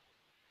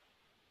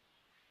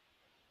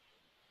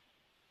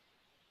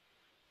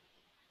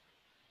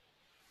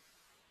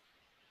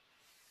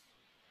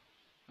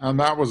 And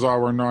that was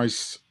our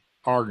nice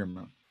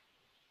argument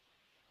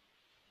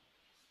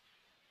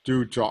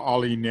due to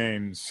Ali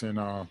Naines in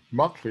a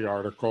monthly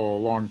article a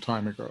long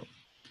time ago.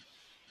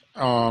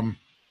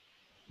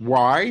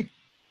 Why?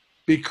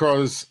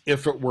 Because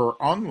if it were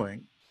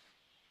unlinked,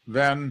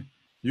 then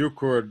you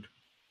could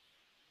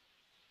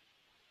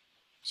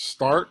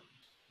start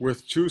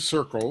with 2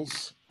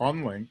 circles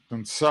unlinked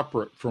and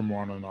separate from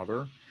one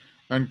another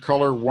and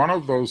color one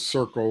of those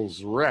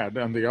circles red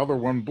and the other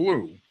one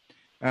blue,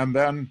 and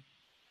then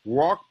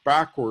walk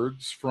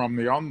backwards from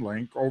the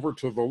unlink over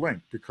to the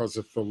link, because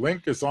if the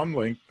link is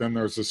unlinked, then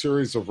there's a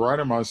series of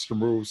Reidemeister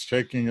moves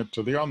taking it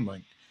to the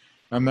unlink.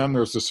 And then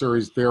there's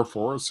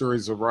therefore, a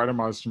series of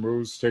Reidemeister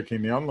moves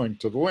taking the unlink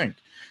to the link.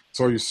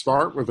 So you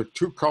start with the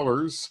 2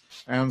 colors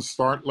and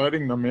start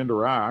letting them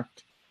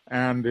interact.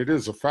 And it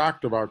is a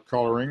fact about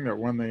coloring that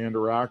when they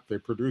interact, they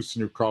produce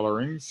new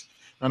colorings.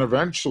 And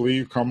eventually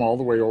you come all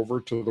the way over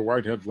to the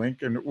Whitehead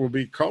link and it will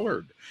be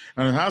colored.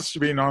 And it has to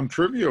be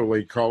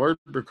non-trivially colored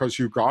because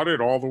you got it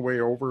all the way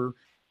over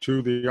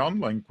to the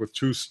unlink with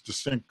 2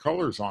 distinct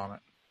colors on it.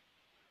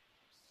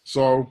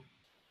 So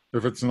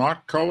if it's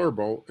not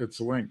colorable, it's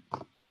linked.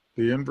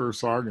 The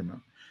inverse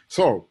argument.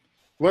 So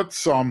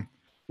let's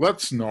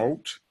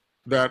note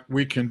that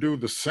we can do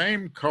the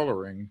same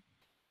coloring,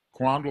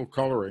 quandle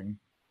coloring,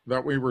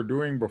 that we were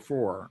doing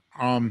before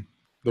on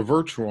the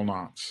virtual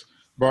knots.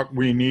 But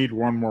we need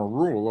one more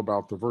rule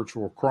about the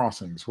virtual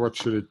crossings. What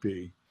should it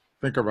be?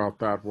 Think about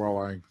that while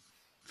I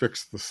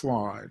fix the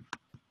slide.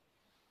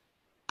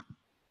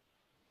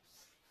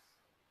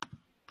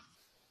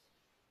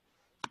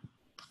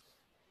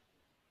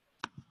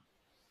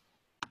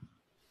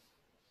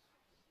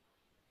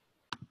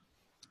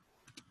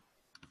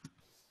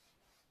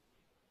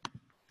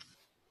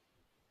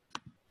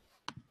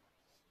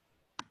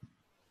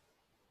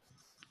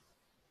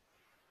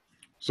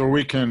 So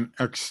we can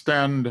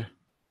extend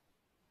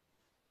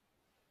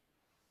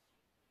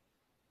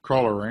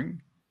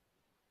coloring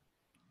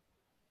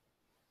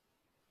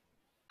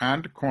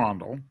and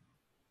quandle,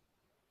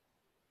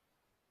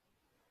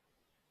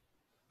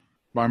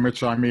 by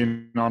which I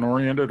mean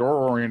unoriented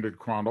or oriented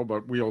quandle,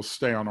 but we'll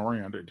stay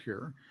unoriented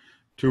here,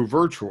 to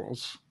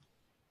virtuals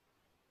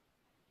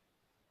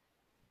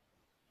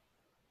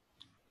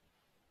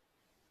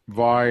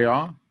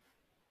via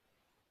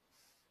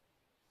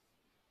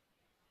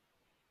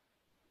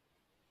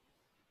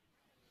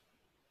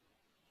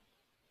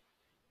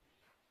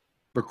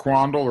the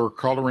quandle or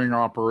coloring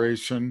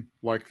operation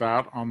like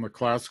that on the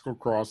classical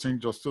crossing,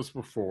 just as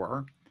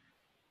before.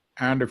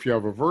 And if you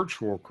have a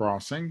virtual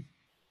crossing,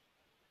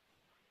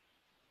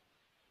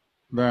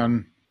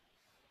 then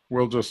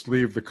we'll just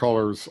leave the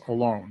colors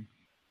alone.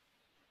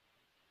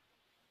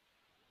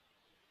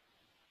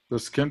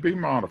 This can be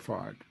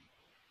modified.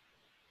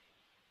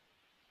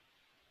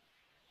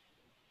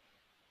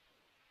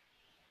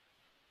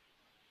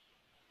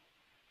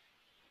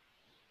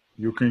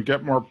 You can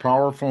get more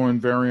powerful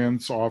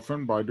invariance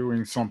often by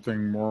doing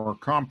something more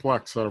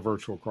complex at a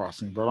virtual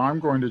crossing, but I'm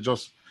going to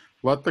just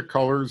let the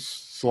colors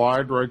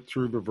slide right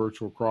through the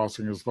virtual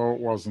crossing as though it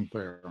wasn't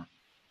there.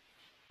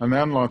 And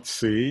then let's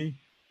see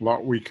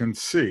what we can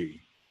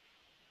see.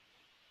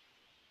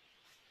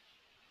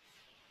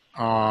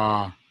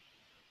 You're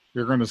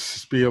going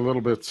to be a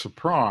little bit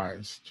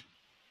surprised.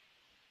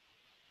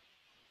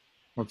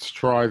 Let's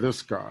try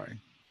this guy.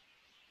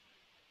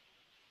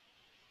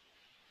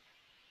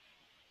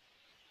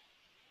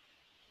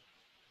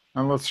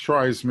 And let's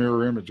try his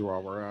mirror image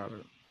while we're at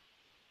it.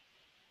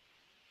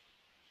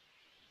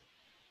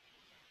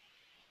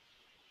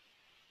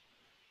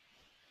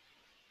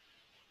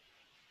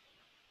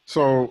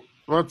 So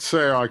let's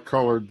say I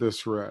colored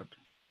this red.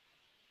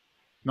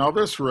 Now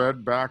this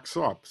red backs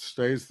up,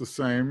 stays the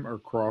same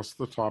across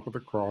the top of the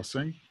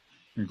crossing,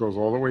 and goes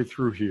all the way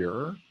through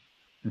here,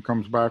 and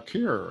comes back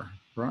here,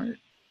 right?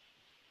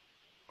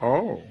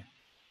 Oh.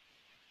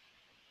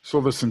 So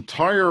this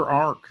entire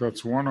arc,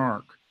 that's one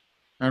arc.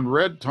 And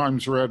red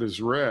times red is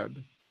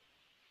red.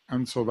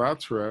 And so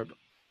that's red.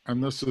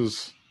 And this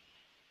is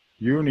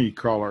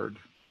unicolored.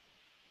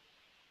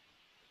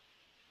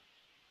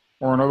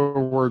 Or in other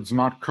words,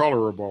 not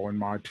colorable in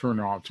my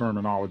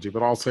terminology,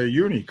 but I'll say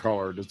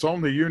unicolored. It's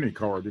only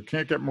unicolored. You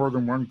can't get more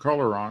than one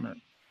color on it.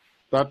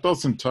 That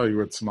doesn't tell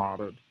you it's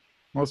knotted.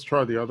 Let's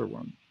try the other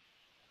one.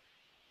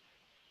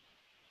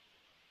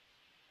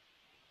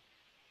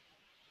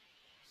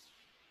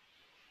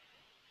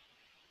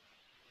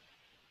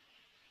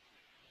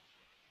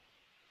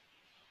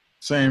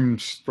 Same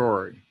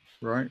story,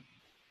 right?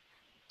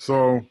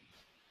 So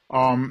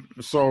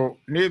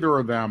neither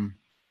of them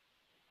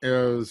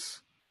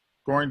is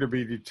going to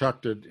be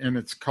detected in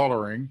its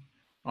coloring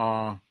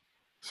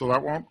So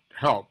that won't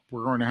help.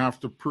 We're going to have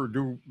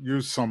to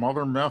use some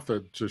other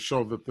method to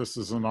show that this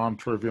is a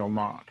non-trivial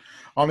knot.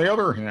 On the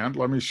other hand,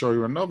 let me show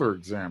you another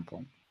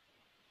example.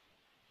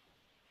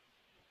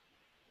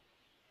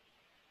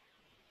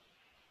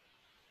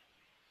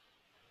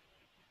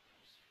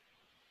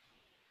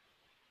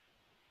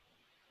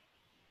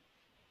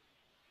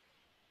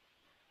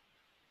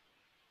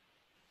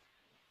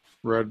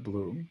 Red,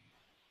 blue,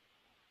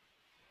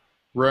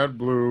 red,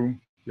 blue,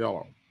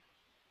 yellow.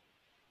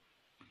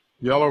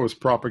 Yellow is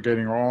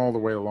propagating all the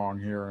way along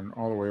here and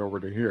all the way over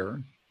to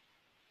here.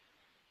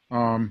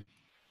 Well,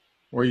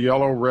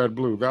 yellow, red,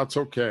 blue, that's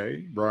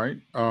okay, right?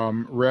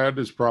 Red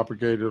is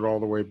propagated all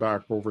the way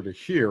back over to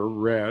here,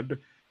 red,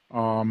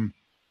 and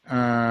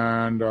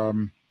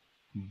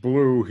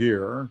blue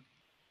here.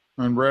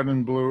 And red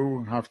and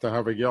blue have to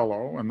have a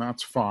yellow, and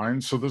that's fine.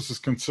 So this is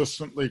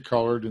consistently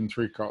colored in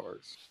 3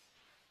 colors.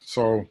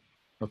 So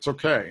that's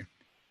okay.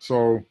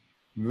 So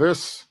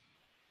this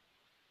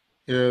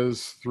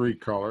is 3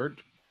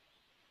 colored,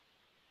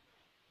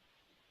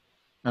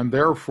 and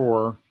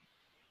therefore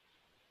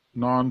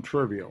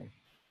non-trivial.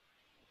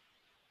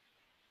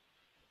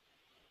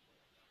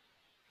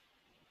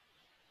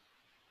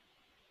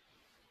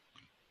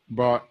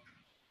 But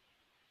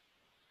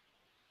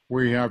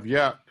we have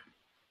yet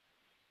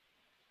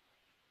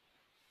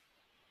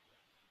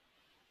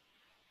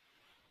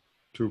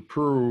to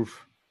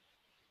prove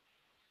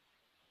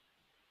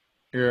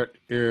it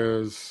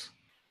is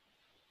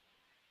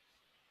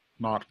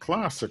not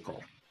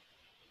classical.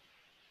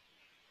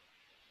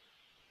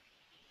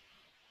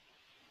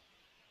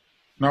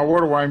 Now,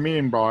 what do I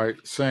mean by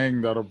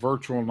saying that a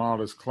virtual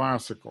knot is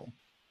classical?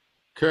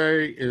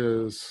 K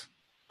is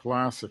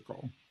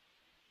classical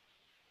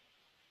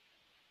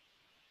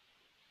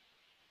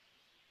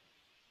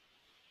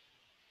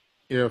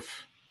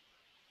if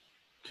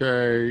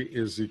K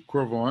is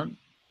equivalent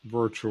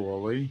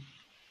virtually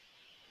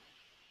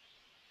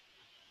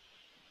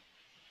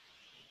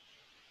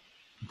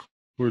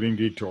including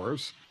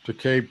detours to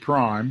K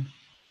prime,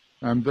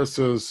 and this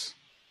is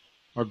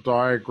a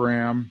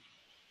diagram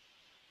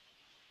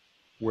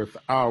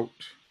without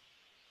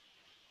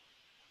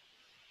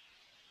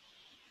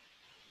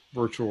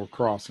virtual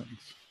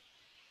crossings.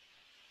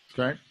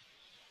 Okay,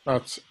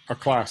 that's a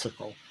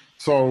classical.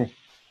 So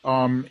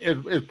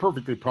it's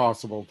perfectly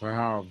possible to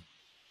have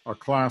a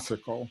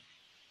classical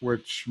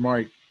which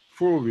might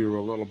fool you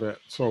a little bit.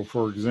 So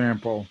for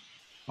example,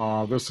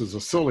 this is a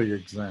silly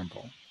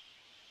example.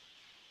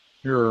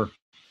 Here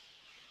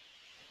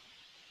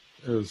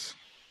is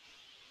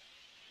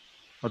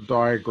a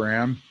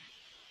diagram,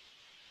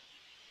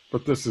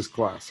 but this is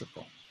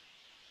classical.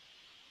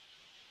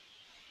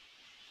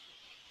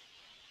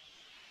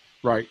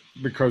 Right,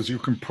 because you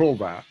can pull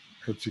that.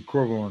 It's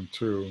equivalent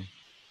to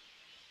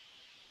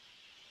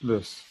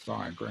this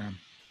diagram,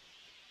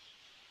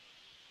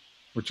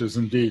 which is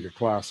indeed a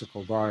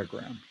classical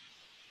diagram.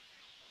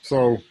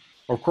 So,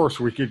 of course,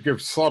 we could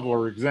give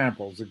subtler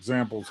examples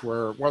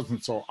where it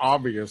wasn't so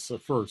obvious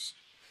at first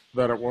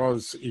that it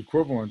was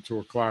equivalent to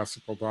a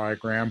classical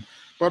diagram,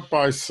 but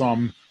by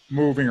some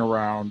moving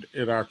around,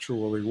 it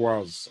actually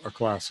was a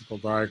classical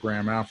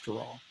diagram after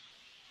all.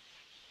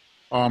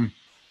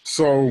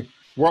 So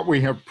what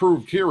we have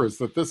proved here is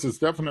that this is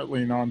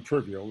definitely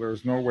non-trivial.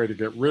 There's no way to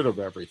get rid of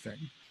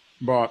everything.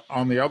 But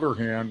on the other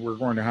hand, we're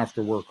going to have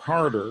to work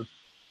harder,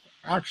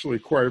 actually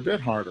quite a bit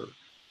harder,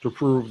 to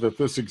prove that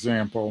this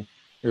example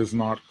is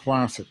not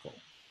classical.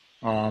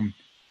 On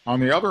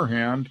the other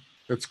hand,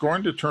 it's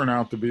going to turn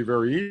out to be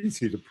very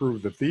easy to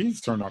prove that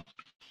these are not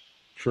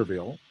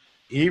trivial,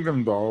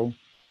 even though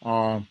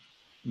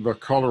the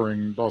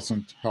coloring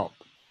doesn't help.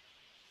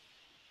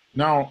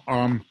 Now,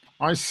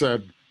 I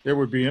said it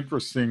would be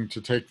interesting to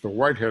take the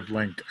Whitehead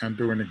link and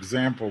do an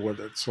example with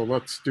it. So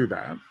let's do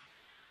that.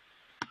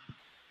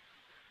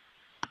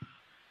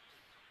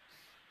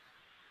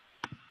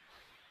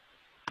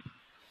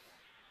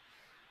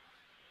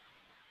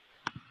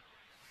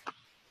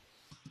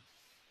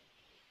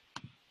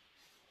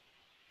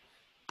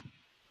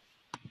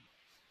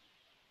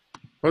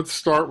 Let's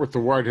start with the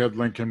Whitehead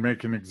link and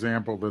make an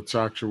example that's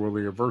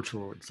actually a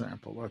virtual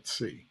example. Let's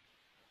see.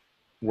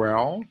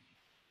 Well,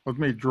 let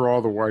me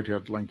draw the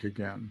Whitehead link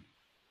again.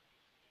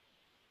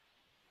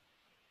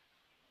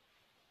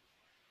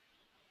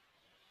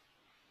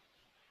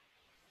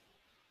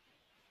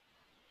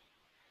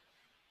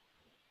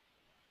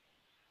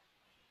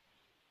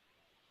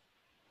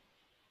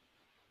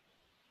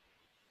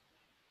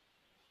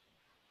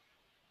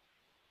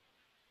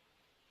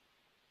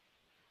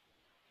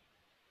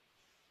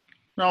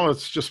 Now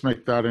let's just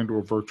make that into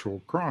a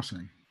virtual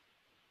crossing.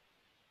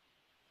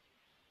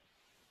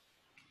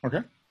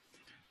 Okay.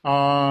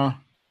 Let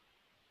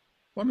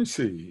me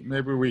see.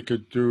 Maybe we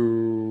could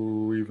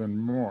do even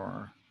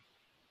more.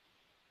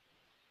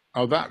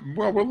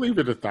 Well, we'll leave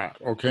it at that.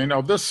 Okay.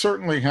 Now this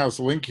certainly has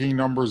linking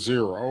number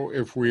 0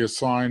 if we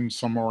assign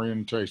some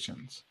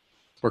orientations,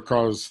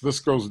 because this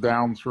goes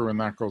down through and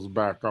that goes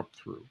back up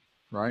through,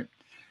 right?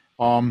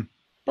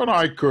 But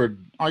I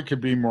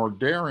could be more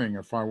daring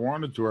if I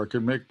wanted to. I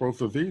could make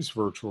both of these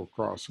virtual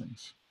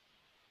crossings.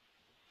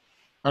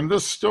 And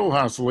this still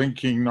has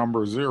linking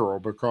number 0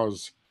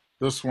 because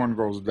this one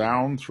goes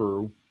down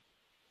through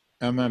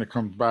and then it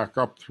comes back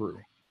up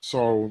through.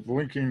 So the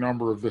linking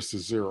number of this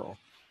is 0.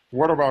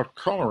 What about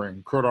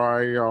coloring? Could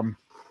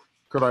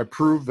I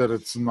prove that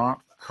it's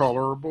not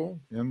colorable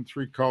in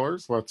 3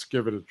 colors? Let's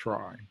give it a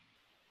try.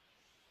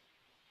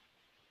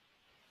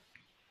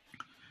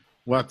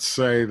 Let's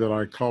say that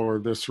I color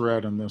this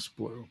red and this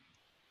blue.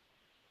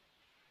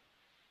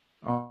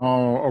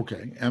 Oh,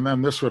 okay. And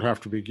then this would have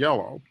to be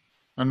yellow.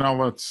 And now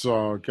let's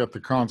get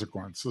the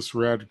consequence. This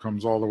red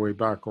comes all the way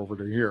back over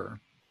to here.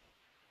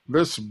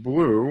 This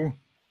blue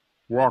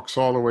walks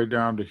all the way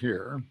down to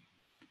here.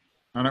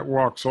 And it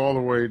walks all the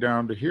way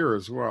down to here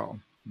as well.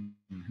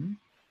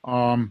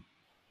 The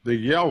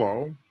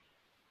yellow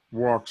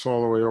walks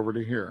all the way over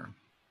to here.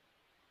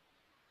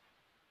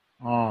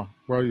 Well,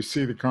 you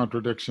see the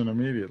contradiction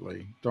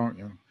immediately, don't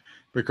you?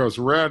 Because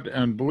red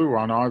and blue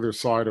on either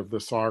side of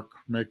this arc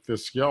make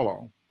this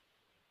yellow.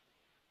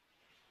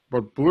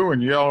 But blue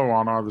and yellow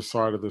on either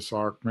side of this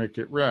arc make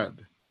it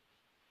red.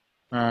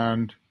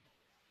 And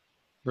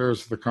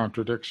there's the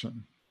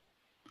contradiction.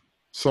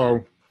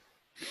 So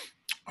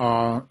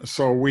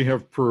we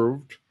have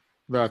proved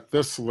that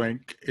this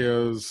link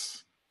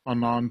is a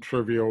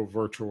non-trivial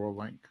virtual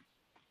link.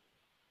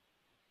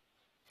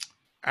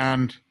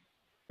 And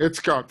it's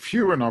got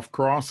few enough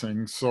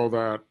crossings so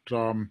that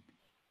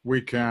we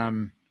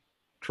can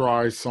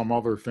try some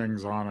other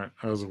things on it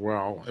as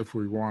well if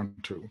we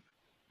want to,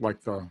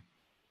 like the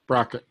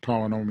bracket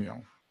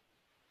polynomial.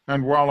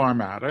 And while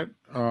I'm at it,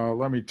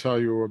 let me tell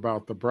you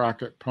about the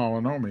bracket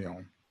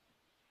polynomial.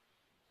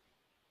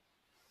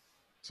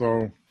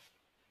 So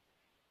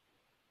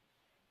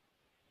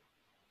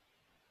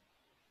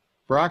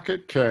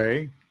bracket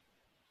K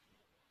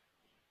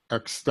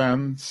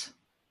extends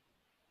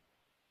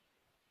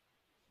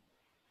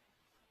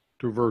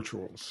to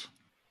virtuals.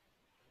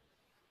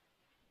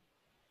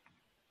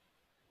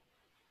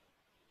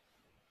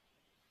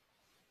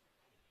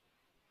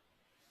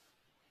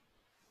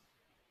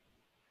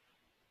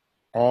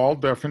 All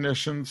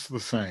definitions the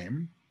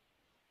same.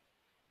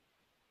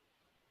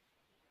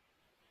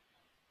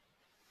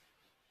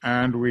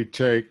 And we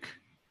take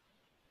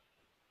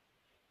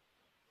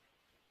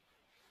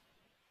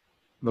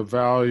the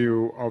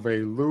value of a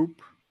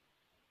loop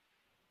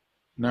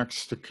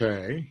next to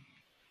K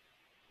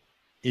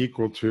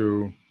equal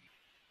to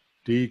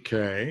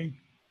dk,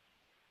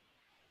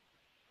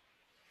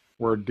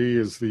 where d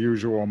is the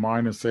usual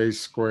minus a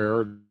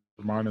squared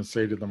minus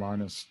a to the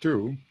minus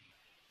 2.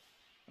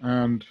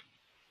 And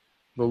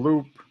the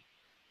loop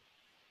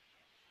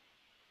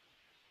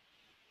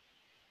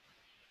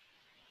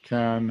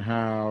can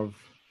have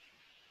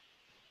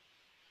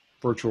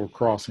virtual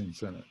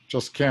crossings in it.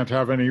 Just can't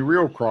have any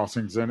real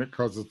crossings in it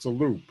because it's a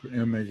loop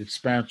in the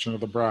expansion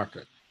of the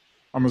bracket.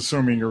 I'm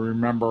assuming you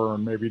remember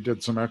and maybe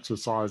did some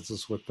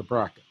exercises with the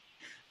bracket.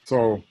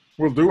 So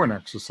we'll do an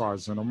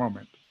exercise in a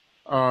moment.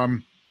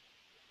 And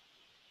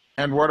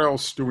what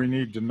else do we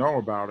need to know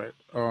about it?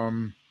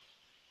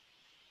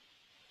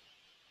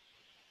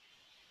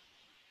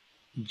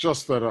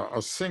 Just that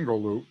a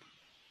single loop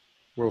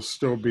will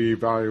still be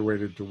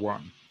evaluated to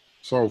 1.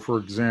 So for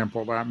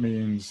example, that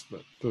means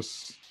that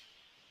this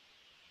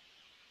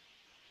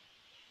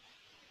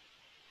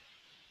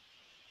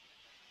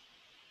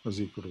is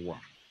equal to 1.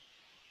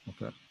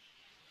 Okay.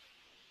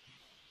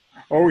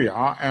 Oh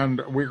yeah,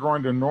 and we're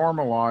going to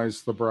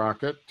normalize the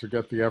bracket to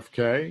get the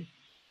FK.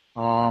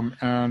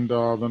 And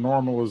the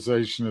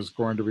normalization is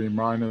going to be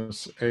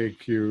minus a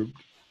cubed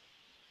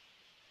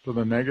to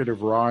the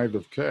negative writhe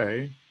of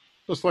k,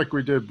 just like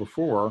we did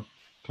before,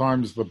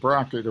 times the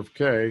bracket of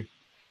k.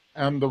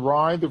 And the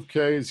writhe of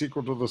k is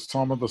equal to the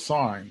sum of the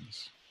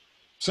signs.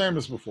 Same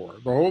as before.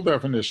 The whole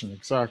definition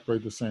exactly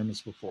the same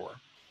as before.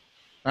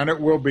 And it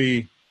will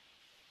be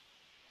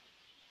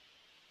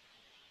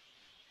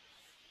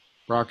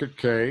bracket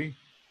k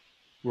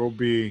will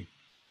be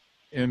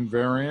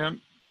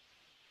invariant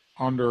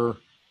under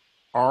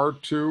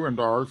R2 and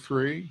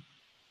R3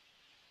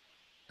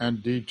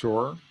 and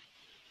detour,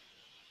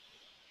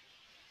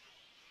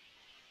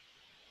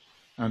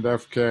 and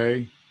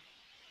Fk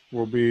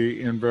will be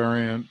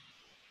invariant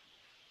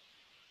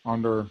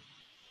under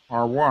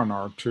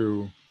R1,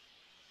 R2,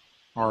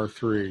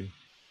 R3,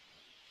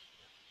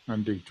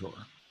 and detour.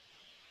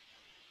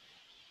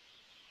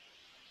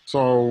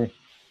 So,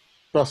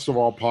 best of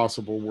all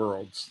possible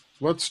worlds.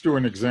 Let's do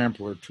an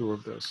example or two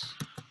of this.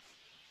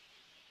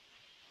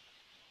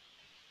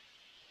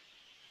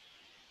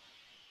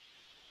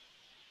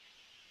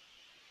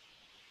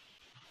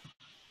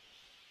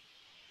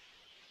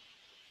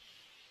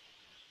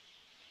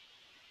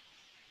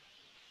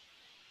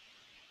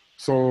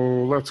 So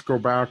let's go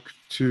back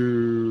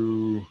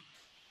to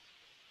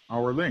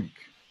our link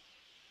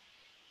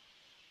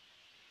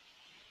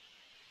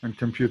and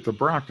compute the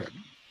bracket.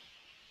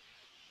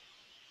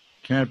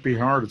 Can't be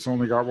hard, it's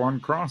only got 1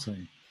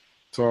 crossing.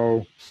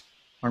 So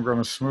I'm going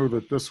to smooth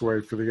it this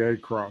way for the A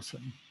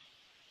crossing.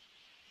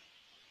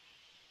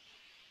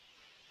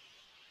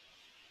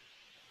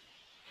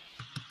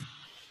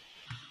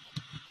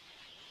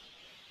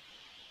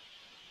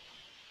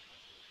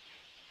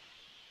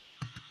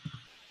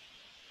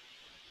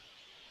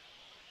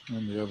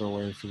 and the other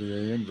way for the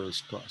A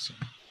inverse crossing.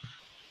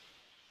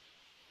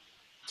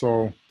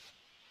 So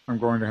I'm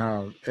going to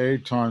have A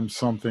times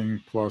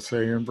something plus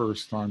A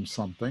inverse times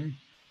something,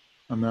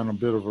 and then a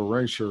bit of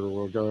erasure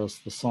will get us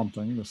the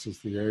something. This is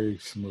the A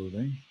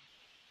smoothing.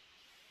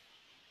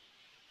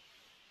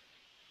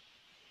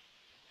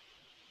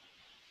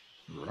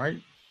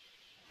 Right?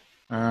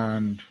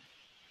 And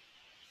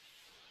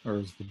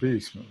there's the B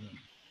smoothing.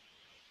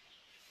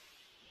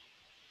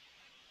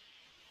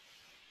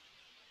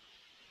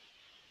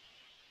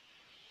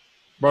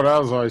 But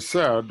as I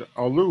said,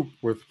 a loop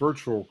with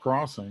virtual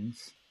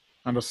crossings,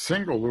 and a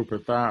single loop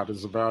at that,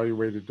 is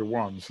evaluated to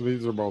 1. So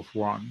these are both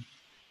 1.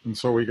 And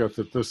so we get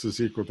that this is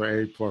equal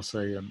to A plus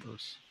A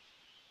inverse.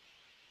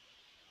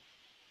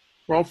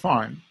 Well,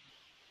 fine.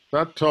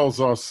 That tells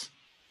us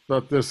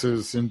that this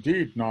is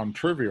indeed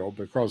non-trivial,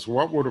 because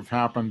what would have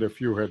happened if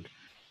you had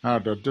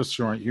had a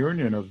disjoint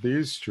union of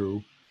these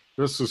two?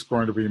 This is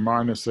going to be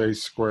minus A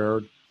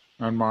squared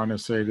and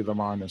minus A to the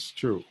minus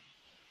 2.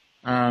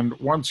 And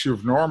once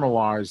you've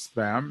normalized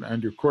them,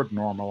 and you could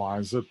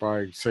normalize it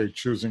by, say,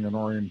 choosing an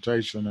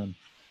orientation and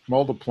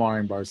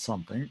multiplying by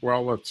something,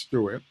 well, let's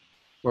do it.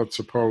 Let's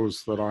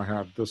suppose that I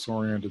had this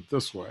oriented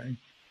this way,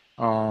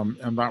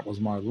 and that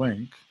was my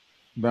link.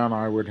 Then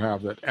I would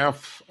have that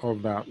f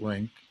of that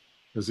link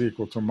is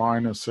equal to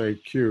minus a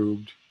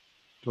cubed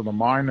to the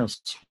minus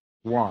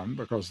 1,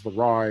 because the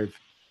rive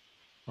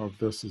of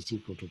this is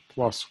equal to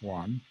plus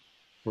 1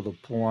 for the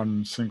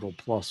one single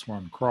plus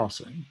 1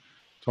 crossing,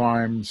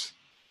 times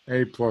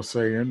A plus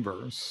A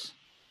inverse,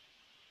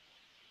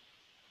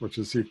 which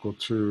is equal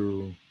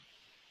to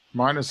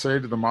minus A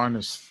to the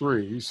minus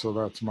 3, so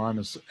that's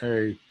minus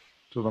A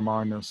to the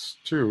minus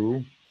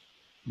 2,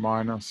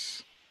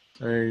 minus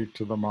A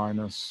to the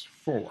minus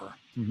 4.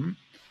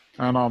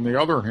 And on the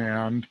other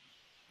hand,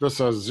 this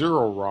has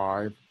 0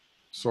 rive,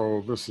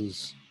 so this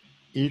is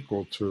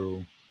equal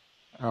to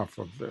f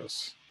of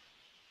this.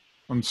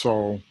 And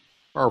so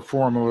our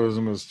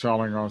formalism is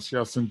telling us,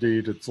 yes,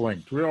 indeed, it's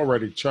linked. We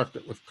already checked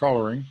it with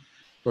coloring,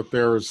 but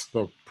there's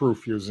the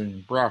proof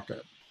using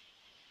bracket.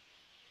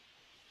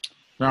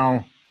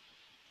 Now,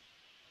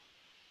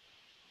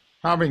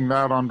 having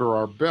that under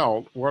our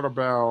belt, what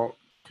about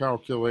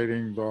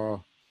calculating the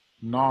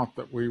knot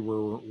that we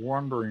were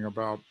wondering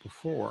about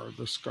before,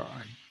 this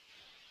guy?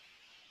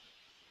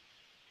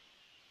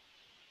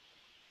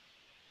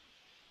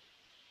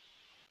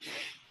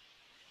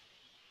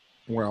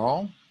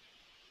 Well,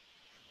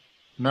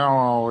 now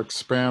I'll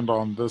expand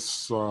on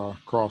this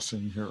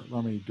crossing here.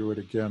 Let me do it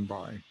again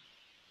by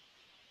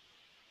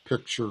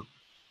picture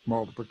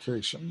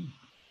multiplication.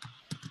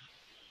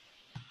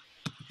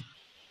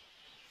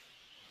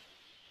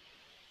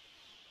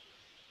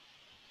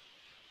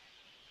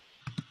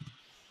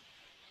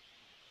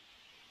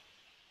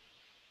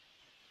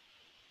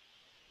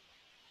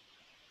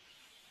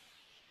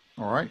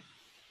 All right,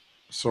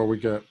 so we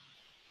get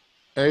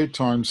A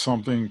times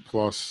something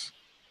plus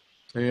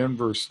A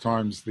inverse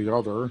times the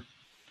other,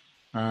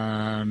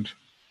 and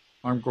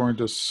I'm going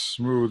to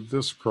smooth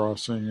this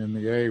crossing in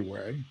the A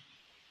way.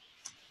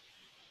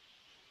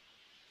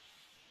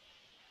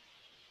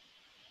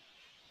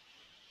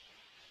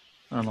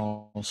 And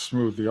I'll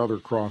smooth the other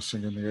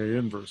crossing in the A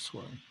inverse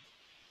way.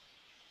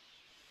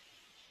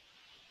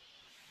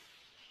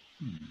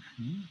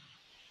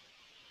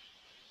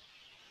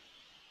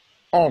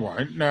 All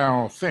right,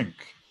 now think.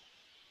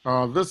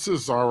 This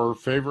is our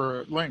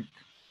favorite link.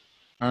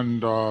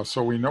 And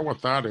so we know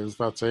what that is.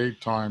 That's A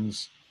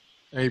times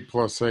A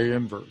plus A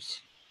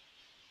inverse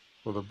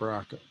for the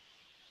bracket.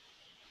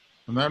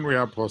 And then we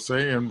have plus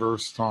A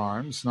inverse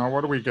times. Now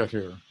what do we get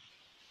here?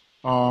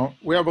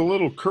 We have a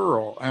little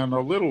curl, and a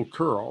little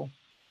curl,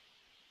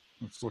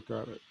 let's look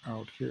at it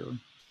out here.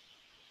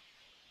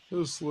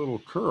 This little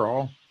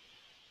curl,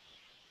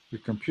 you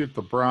compute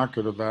the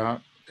bracket of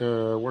that.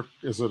 What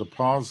is it, a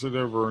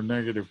positive or a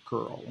negative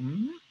curl?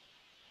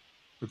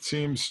 It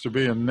seems to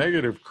be a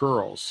negative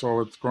curl,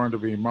 so it's going to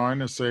be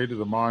minus A to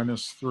the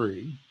minus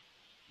 3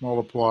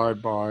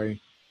 multiplied by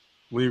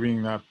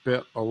leaving that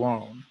bit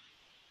alone.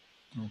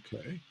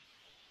 Okay,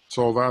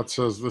 so that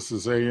says this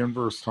is A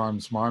inverse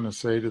times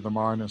minus A to the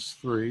minus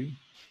 3,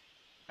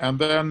 and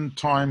then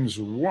times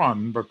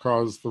 1,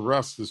 because the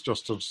rest is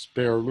just a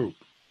spare loop.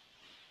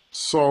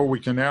 So we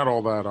can add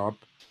all that up,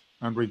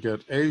 and we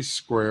get A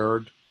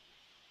squared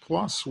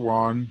plus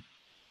 1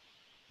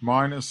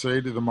 minus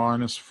A to the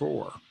minus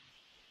 4.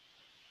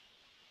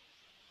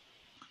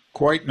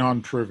 Quite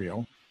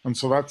non-trivial, and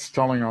so that's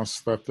telling us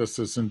that this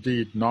is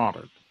indeed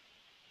knotted.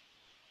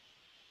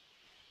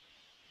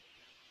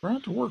 We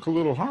have to work a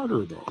little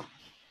harder, though.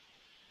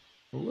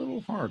 A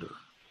little harder.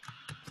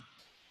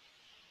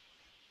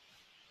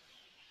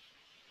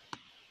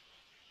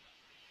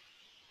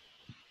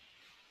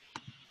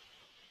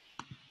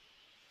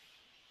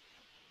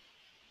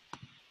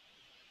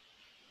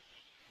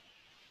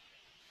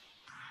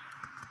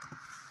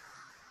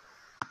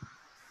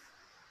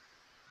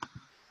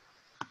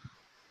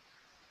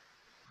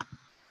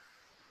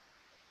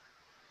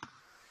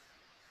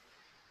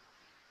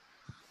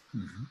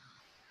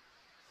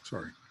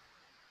 Sorry.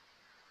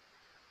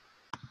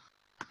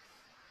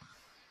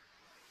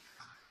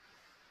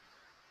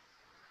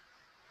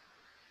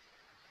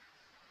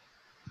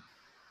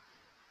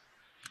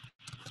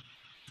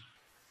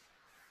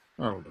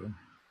 That'll do.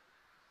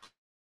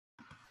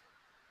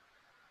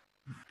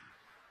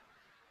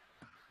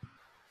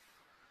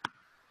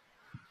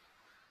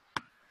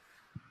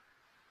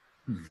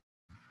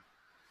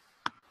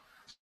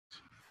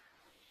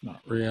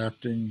 Not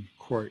reacting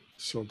quite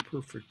so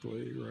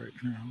perfectly right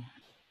now.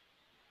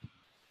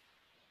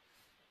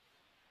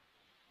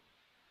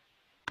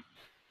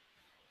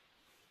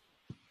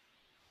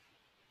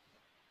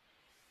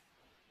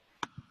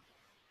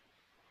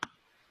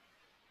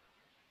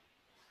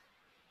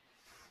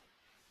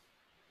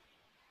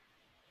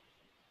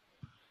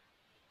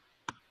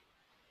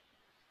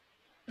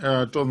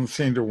 It doesn't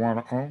seem to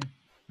want to, oh,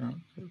 yeah,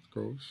 it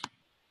goes.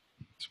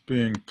 It's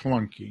being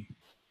clunky.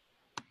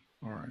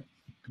 All right.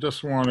 I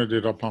just wanted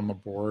it up on the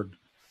board.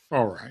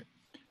 All right.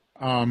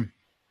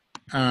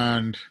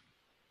 And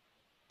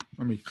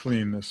let me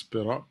clean this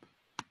bit up.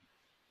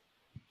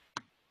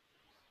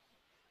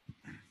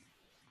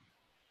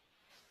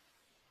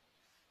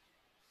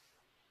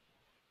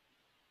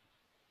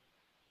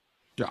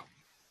 Yeah.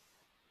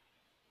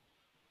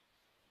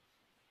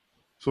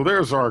 So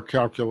there's our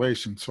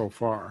calculation so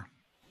far.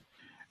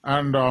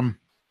 And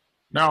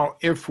now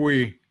if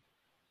we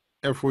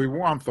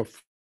want the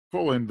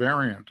full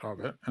invariant of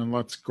it, and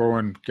let's go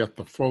and get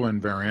the full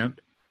invariant,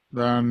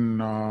 then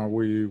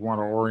we want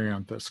to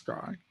orient this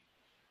guy.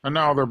 And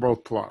now they're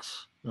both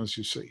plus, as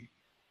you see.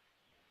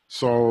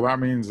 So that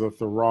means that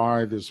the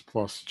ride is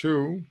plus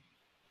 2.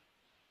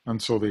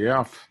 And so the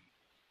f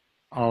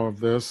of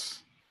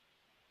this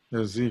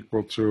is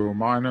equal to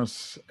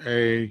minus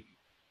a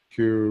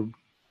cubed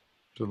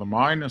to the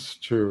minus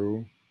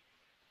 2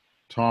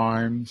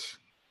 times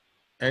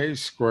a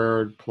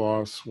squared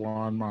plus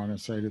 1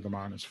 minus a to the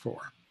minus 4.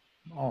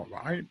 All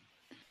right.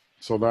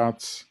 So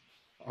that's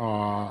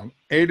a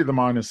to the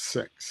minus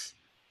 6.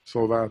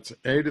 So that's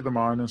a to the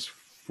minus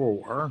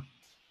 4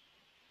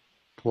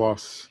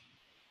 plus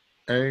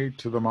a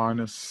to the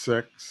minus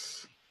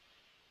 6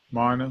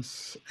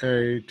 minus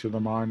a to the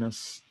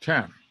minus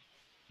 10.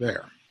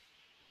 There.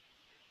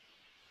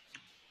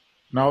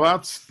 Now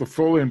that's the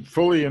fully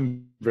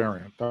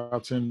invariant.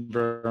 That's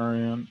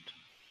invariant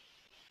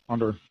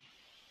under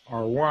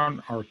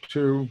R1,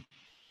 R2,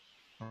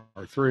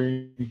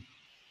 R3,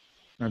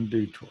 and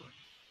detour.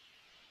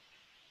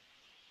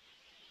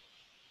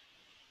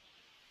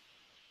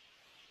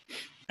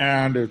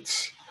 And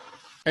it's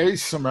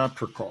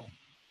asymmetrical.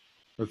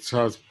 It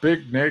has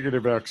big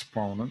negative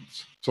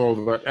exponents, so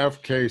that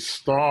fk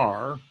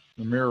star,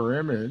 the mirror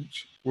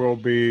image, will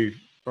be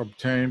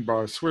obtained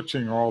by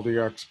switching all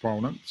the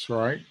exponents,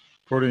 right?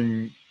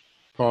 Putting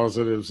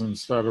positives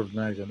instead of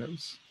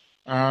negatives.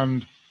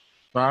 And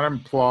that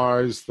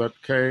implies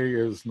that k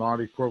is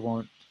not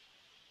equivalent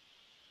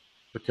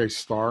to k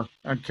star,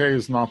 and k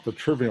is not the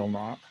trivial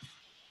knot.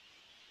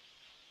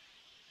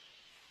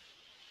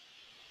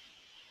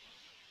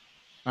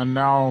 And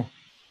now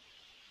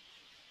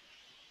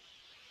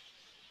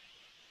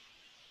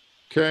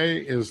k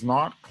is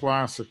not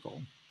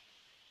classical.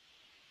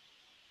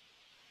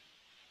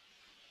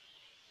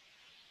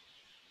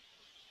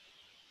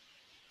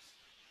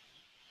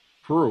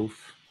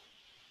 Proof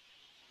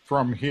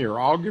from here.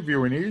 I'll give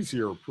you an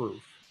easier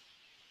proof.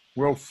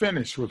 We'll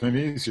finish with an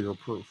easier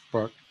proof,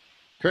 but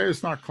k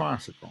is not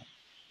classical.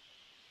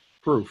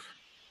 Proof.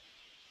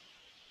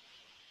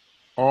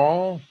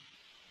 All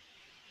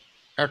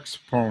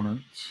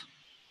exponents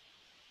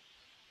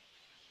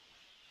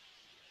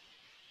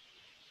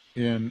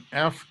in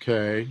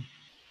fk,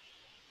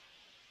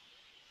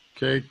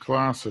 k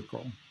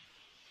classical,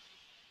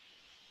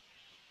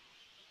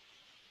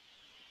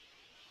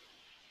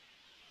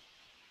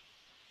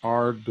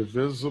 are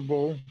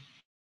divisible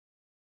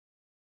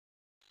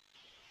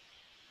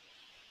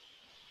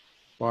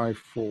by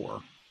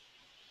 4.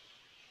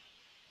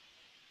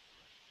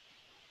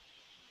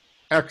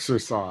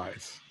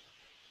 Exercise.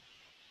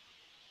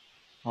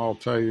 I'll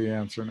tell you the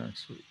answer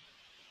next week.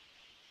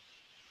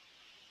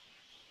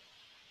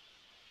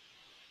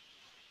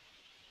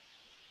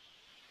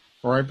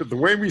 All right, but the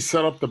way we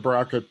set up the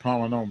bracket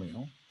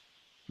polynomial,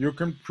 you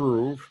can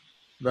prove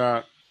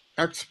that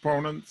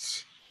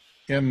exponents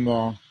in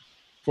the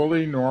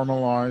fully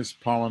normalized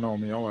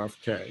polynomial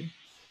fk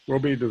will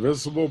be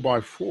divisible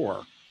by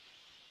 4.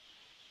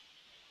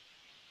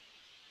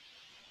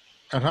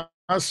 It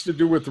has to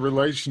do with the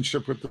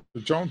relationship with the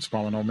Jones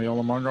polynomial,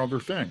 among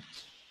other things.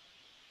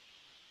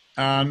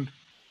 And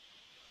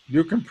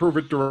you can prove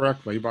it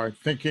directly by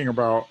thinking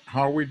about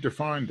how we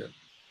defined it.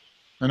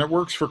 And it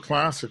works for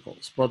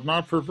classicals, but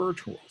not for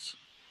virtuals.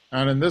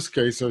 And in this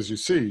case, as you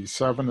see,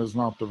 7 is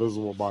not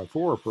divisible by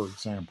 4, for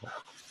example.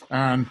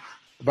 And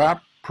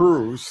that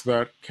proves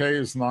that k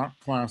is not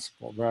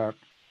classical, that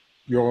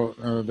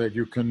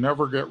you can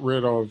never get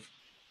rid of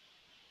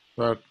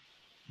that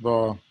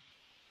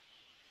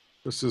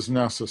this is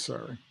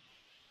necessary.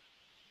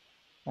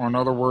 Or in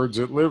other words,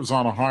 it lives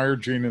on a higher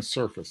genus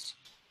surface.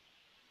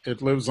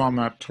 It lives on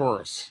that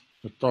torus.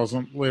 It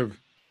doesn't live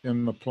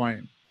in the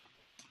plane.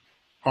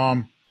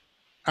 And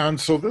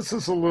so this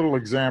is a little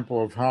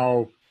example of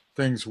how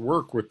things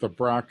work with the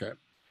bracket.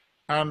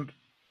 And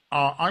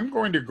I'm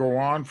going to go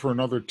on for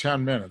another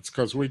 10 minutes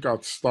because we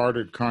got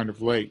started kind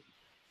of late.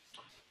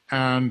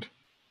 And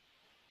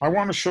I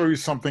want to show you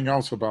something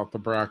else about the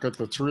bracket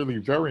that's really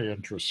very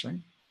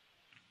interesting.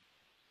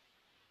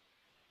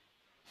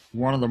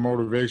 One of the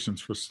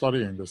motivations for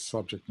studying this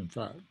subject, in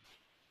fact.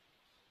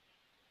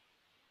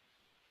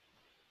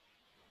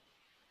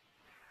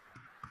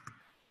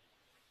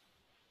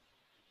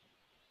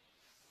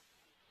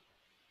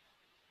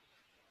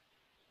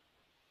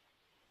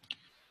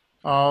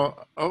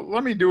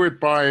 Let me do it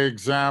by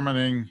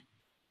examining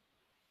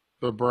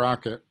the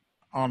bracket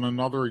on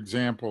another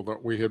example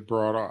that we had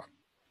brought up.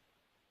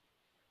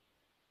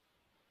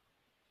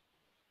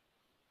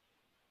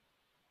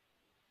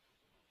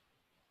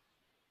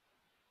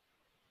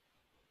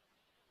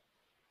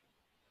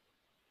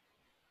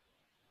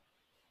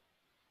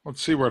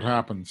 Let's see what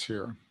happens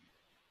here.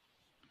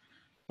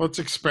 Let's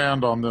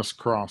expand on this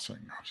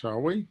crossing,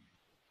 shall we?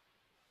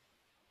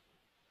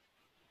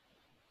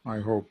 I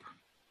hope.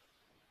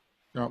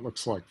 Yeah, it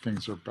looks like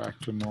things are back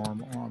to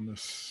normal on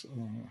this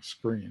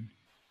screen.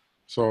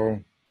 So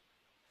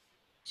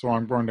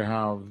I'm going to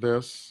have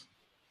this,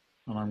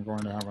 and I'm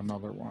going to have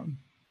another one.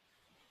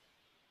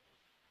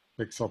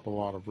 Takes up a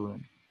lot of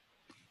room.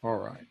 All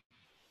right.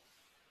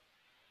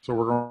 So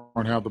we're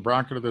going to have the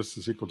bracket of this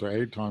is equal to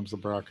A times the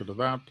bracket of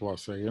that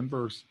plus A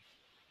inverse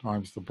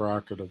times the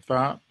bracket of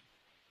that.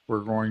 We're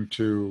going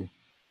to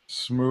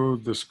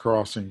smooth this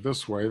crossing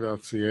this way.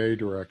 That's the A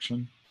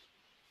direction,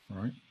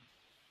 right?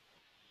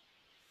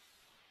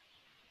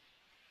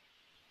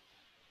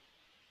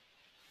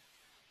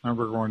 And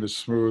we're going to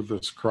smooth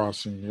this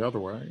crossing the other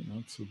way.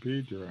 That's the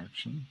B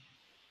direction.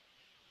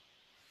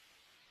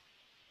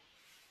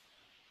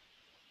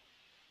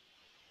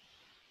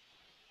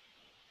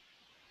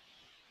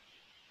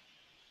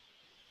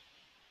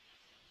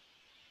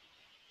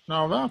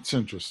 Now that's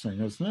interesting,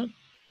 isn't it?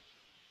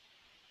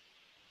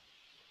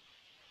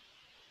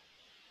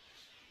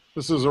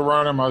 This is a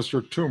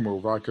Rademacher 2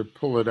 move. I could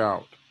pull it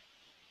out.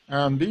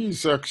 And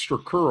these extra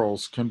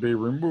curls can be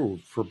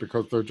removed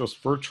because they're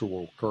just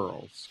virtual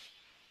curls.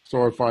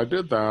 So if I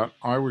did that,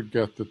 I would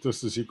get that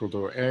this is equal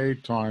to A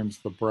times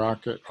the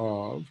bracket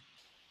of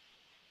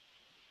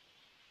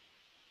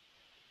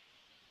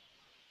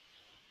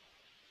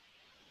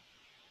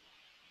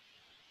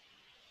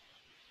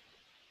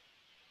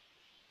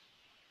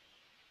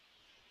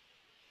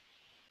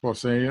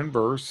plus A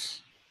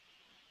inverse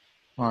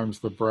times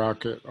the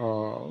bracket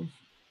of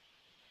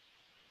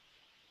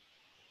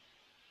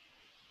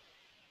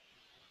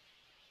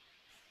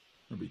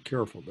be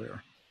careful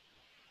there.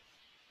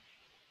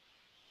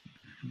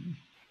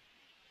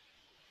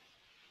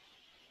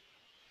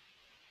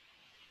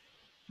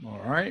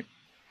 All right.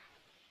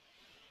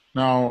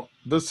 Now,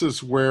 this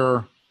is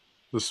where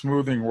the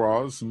smoothing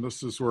was, and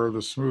this is where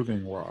the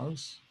smoothing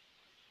was.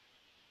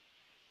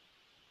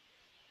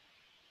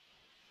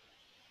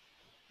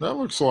 That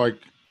looks like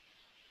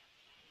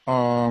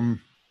an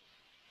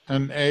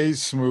A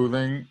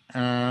smoothing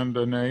and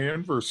an A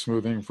inverse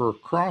smoothing for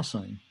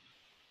crossing.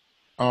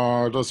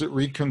 Does it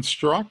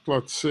reconstruct?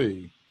 Let's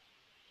see.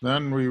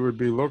 Then we would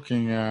be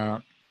looking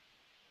at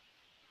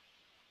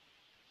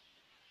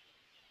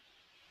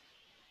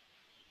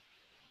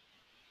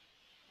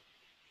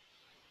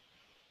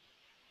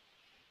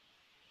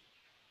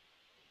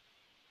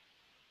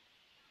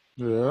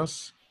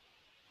this,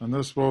 and this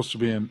is supposed to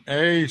be an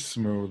A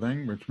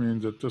smoothing, which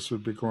means that this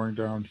would be going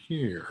down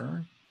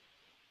here,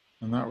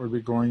 and that would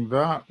be going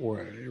that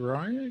way,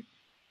 right?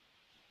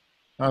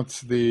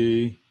 That's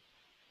the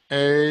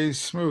A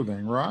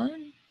smoothing,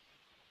 right?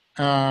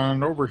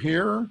 And over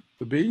here,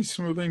 the B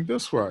smoothing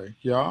this way.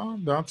 Yeah,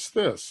 that's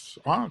this.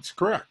 Ah, it's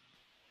correct.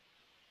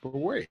 But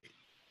wait,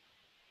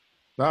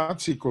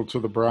 that's equal to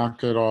the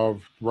bracket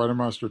of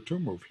Rademacher 2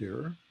 move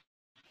here.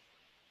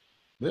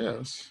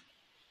 This,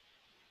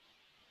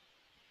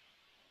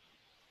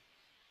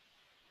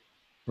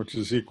 which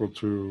is equal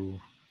to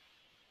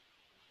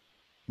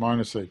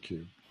minus A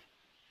cubed.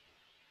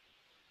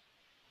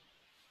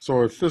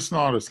 So if this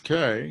knot is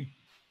K,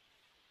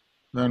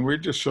 then we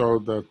just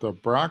showed that the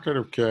bracket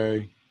of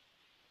K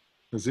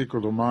is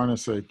equal to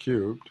minus A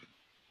cubed,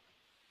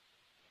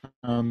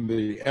 and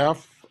the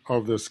F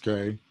of this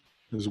K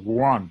is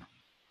 1,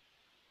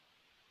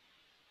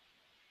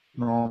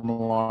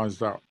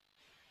 normalized out.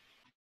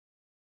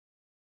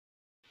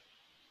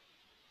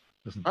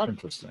 Isn't that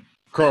interesting?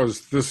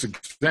 Because this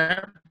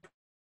example,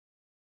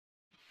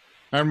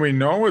 and we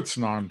know it's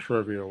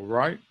non-trivial,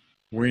 right?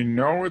 We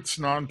know it's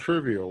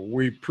non-trivial.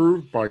 We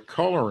proved by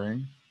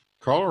coloring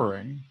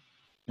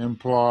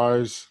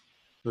implies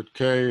that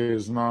K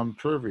is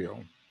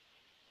non-trivial.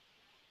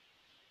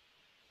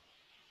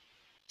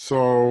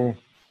 So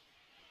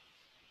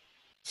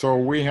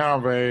we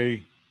have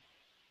a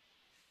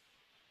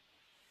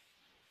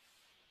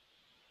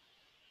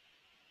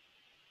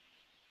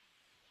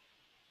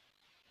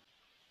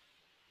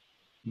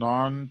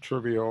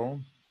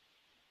non-trivial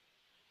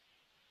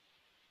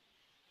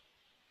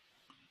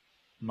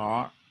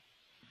knot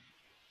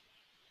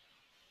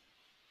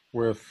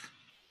with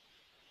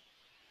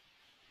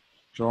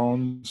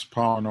Jones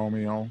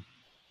polynomial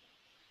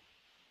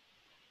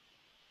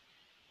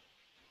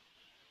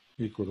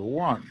equal to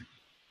 1.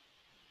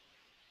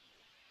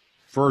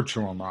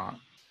 Virtual knot.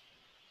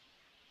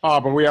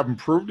 But we haven't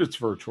proved it's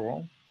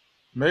virtual.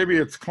 Maybe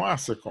it's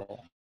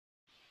classical.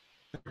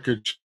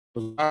 It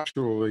was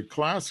actually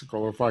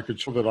classical. If I could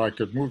show that I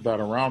could move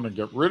that around and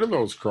get rid of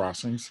those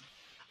crossings,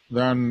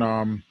 then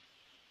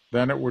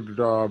it would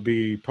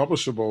be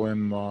publishable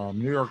in the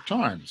New York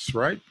Times,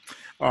 right?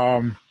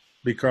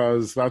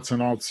 Because that's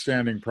an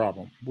outstanding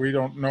problem. We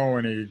don't know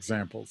any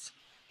examples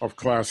of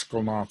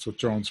classical knots with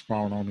Jones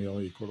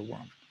polynomial equal to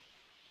 1.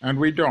 And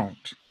we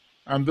don't.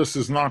 And this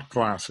is not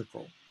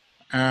classical.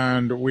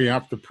 And we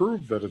have to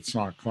prove that it's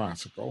not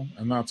classical,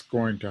 and that's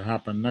going to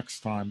happen next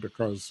time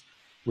because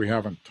we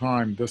haven't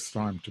time this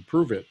time to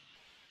prove it.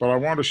 But I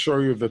want to show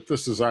you that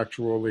this is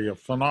actually a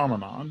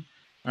phenomenon,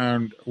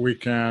 and we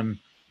can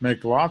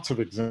make lots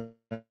of examples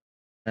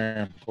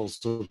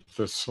of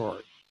this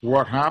sort.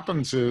 What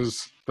happens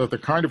is that the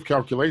kind of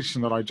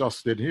calculation that I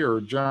just did here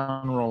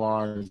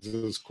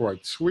generalizes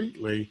quite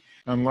sweetly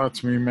and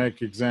lets me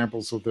make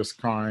examples of this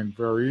kind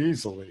very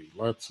easily.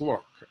 Let's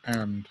look,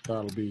 and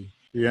that'll be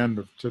the end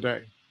of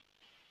today.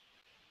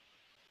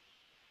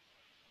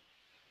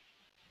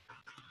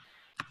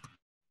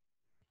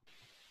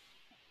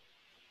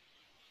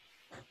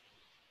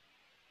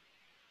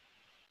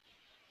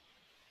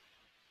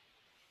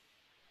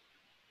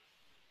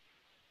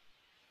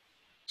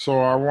 So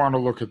I want to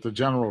look at the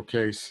general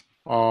case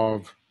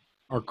of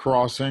a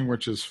crossing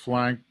which is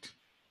flanked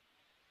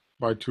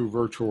by two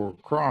virtual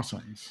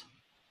crossings.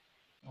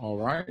 All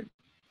right.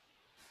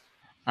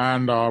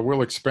 And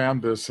we'll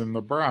expand this in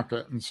the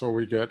bracket. And so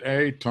we get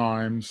A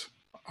times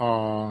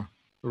the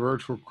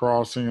virtual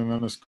crossing, and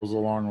then this goes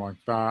along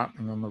like that,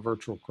 and then the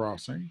virtual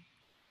crossing.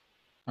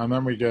 And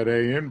then we get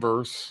A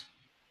inverse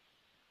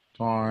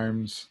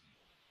times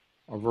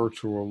a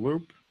virtual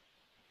loop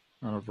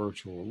and a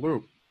virtual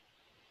loop.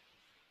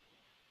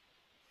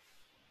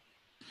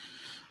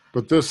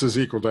 But this is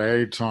equal to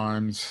A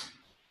times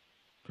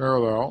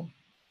parallel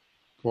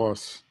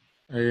plus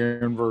A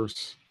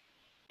inverse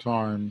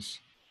times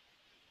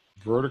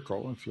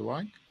vertical, if you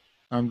like.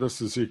 And this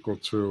is equal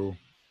to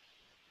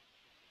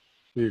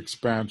the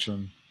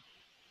expansion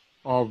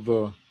of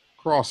the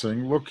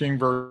crossing, looking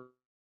very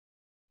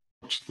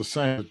much the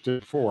same as it did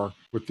before,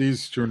 with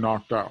these two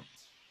knocked out.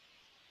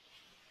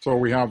 So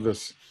we have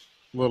this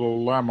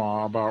little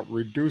lemma about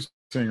reducing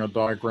a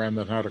diagram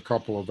that had a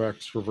couple of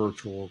extra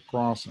virtual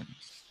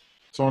crossings.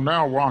 So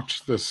now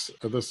watch this.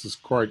 This is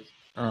quite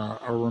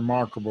a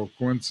remarkable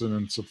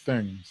coincidence of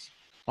things.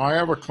 I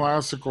have a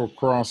classical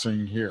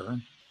crossing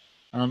here,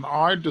 and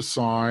I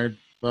decide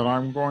that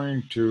I'm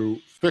going to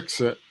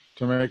fix it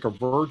to make a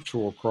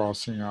virtual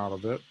crossing out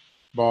of it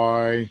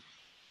by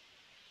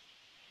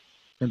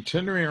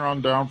continuing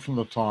on down from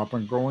the top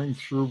and going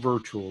through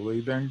virtually,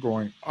 then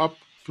going up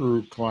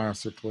through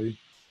classically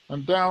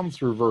and down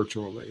through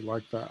virtually,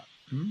 like that.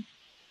 And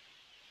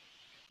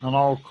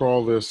I'll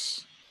call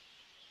this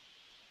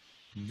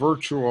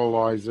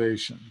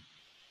virtualization.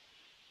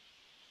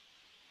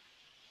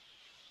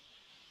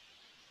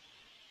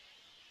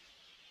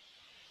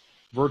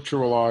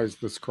 Virtualize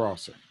this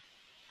crossing.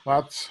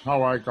 That's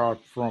how I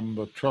got from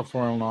the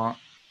trefoil knot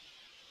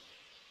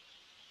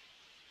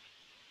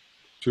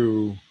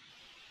to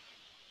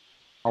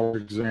our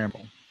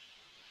example.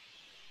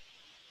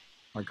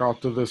 I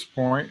got to this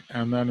point,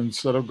 and then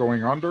instead of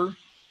going under,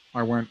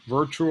 I went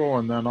virtual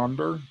and then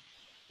under,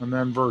 and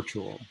then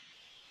virtual.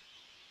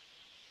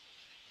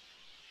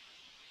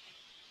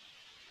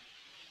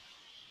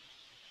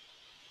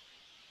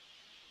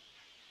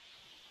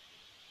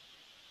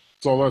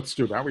 So let's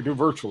do that. We do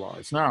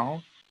virtualize.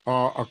 Now,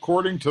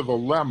 according to the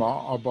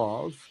lemma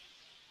above,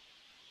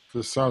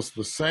 this has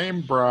the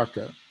same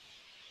bracket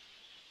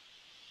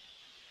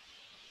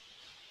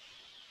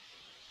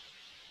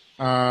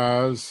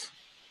as,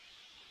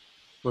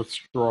 let's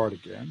draw it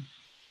again.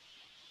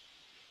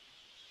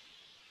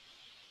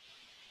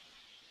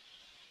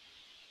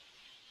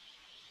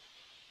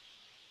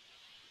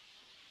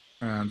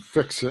 And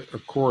fix it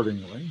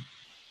accordingly.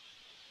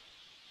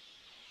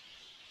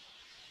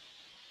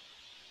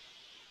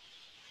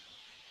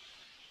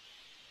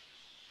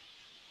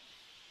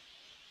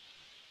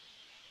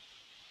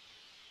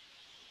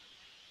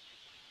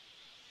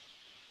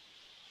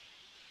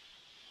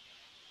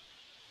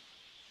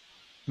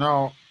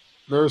 Now,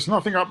 there's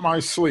nothing up my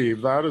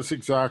sleeve. That is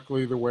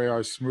exactly the way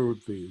I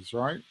smooth these,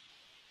 right?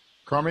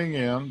 Coming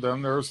in,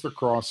 then there's the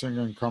crossing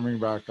and coming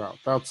back out.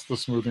 That's the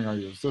smoothing I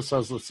use. This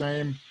has the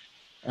same,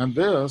 and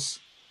this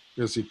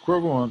is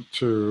equivalent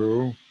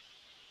to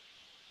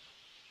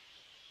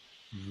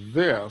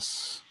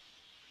this,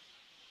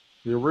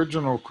 the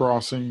original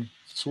crossing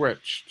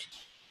switched.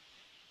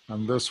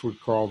 And this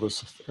would call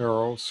this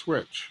arrow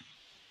switch.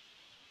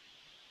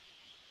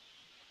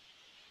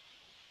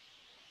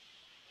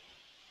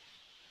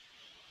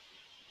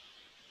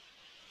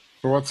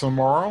 So what's the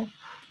moral?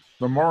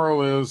 The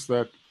moral is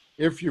that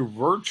if you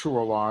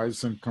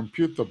virtualize and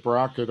compute the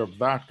bracket of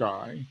that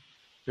guy,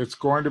 it's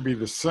going to be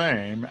the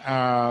same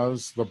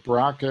as the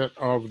bracket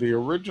of the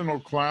original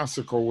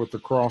classical with the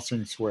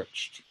crossing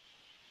switched.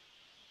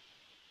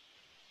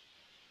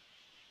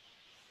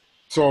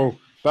 So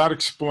that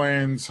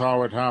explains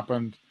how it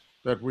happened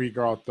that we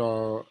got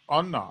the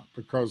unknot,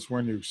 because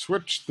when you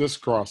switch this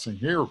crossing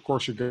here, of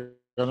course, you get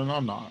an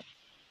unknot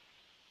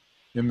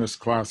in this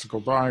classical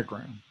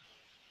diagram.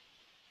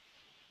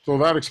 So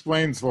that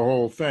explains the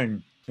whole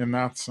thing in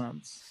that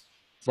sense.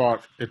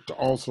 But it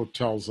also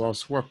tells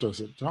us, what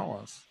does it tell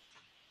us?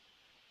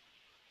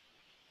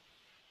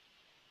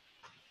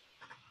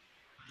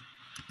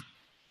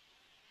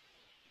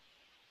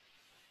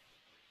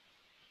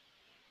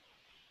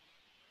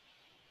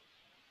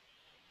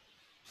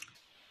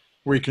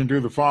 We can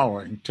do the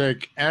following.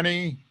 Take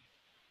any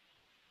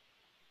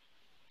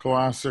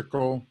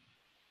classical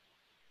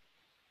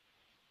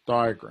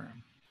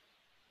diagram.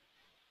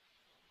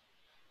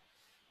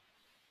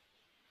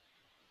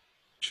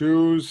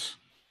 Choose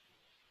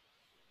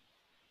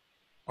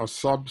a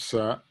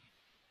subset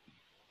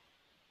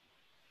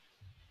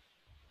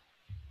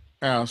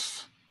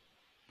S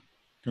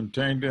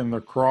contained in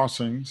the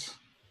crossings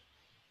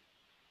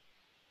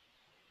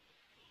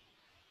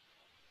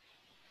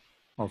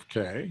of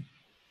K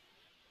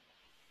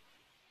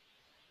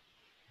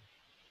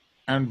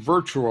and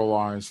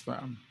virtualize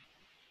them.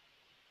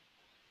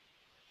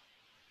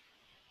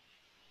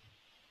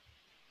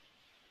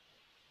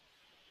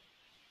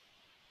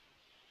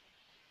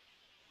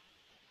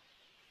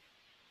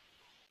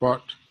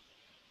 But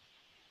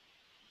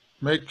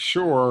make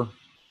sure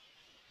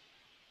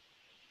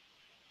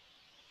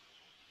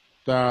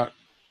that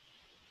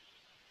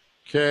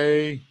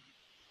K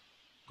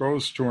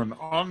goes to an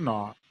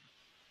unknot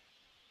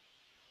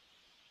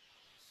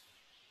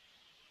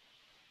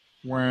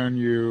when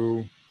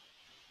you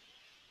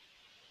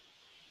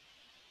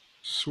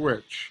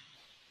switch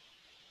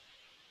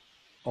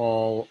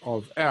all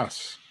of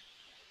S.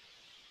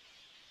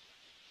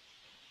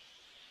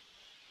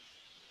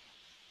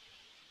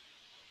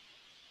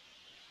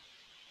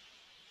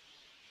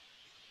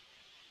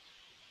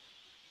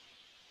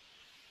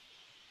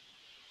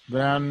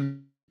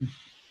 Then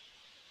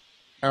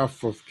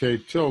F of K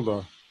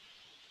tilde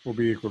will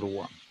be equal to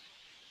 1.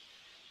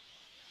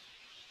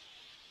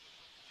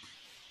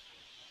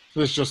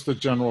 This is just a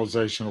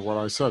generalization of what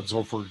I said.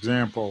 So, for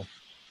example,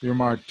 you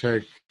might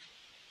take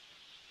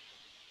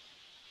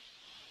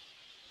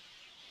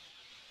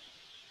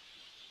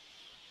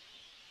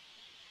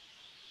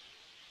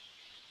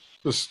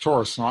this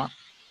torus knot,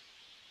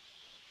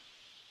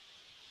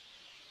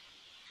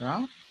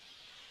 yeah?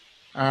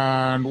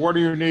 And what do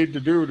you need to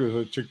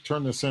do to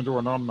turn this into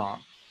an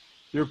unknot?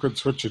 You could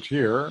switch it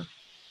here,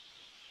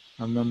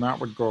 and then that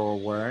would go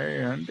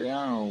away, and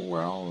yeah,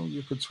 well,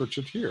 you could switch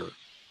it here.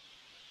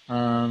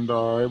 And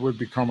it would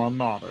become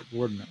unknotted,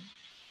 wouldn't it?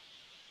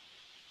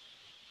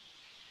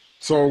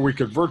 So we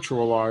could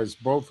virtualize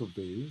both of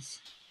these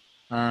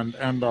and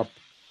end up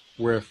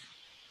with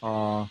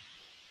a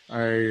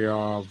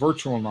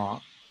virtual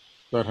knot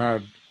that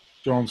had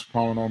Jones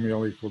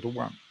polynomial equal to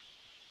 1.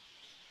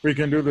 We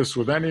can do this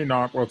with any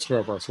knot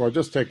whatsoever. So I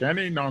just take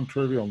any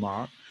non-trivial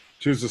knot,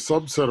 choose a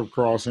subset of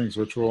crossings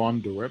which will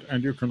undo it,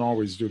 and you can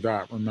always do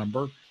that,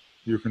 remember?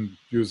 You can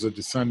use a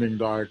descending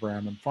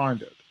diagram and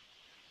find it.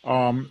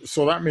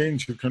 So that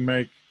means you can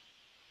make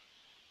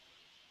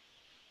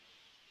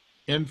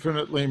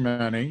infinitely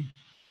many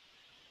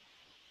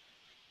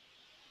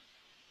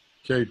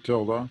K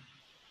tilde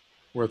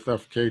with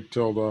Fk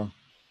tilde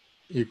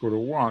equal to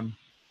 1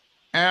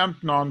 and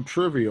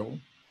non-trivial,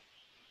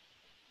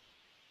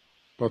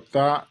 but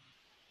that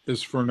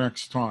is for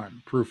next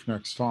time, proof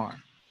next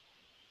time.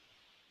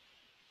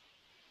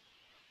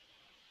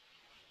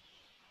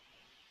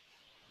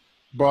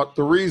 But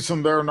the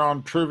reason they're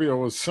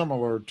non-trivial is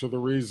similar to the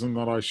reason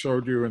that I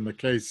showed you in the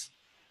case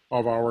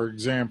of our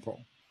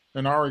example.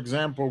 In our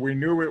example, we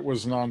knew it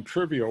was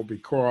non-trivial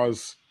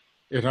because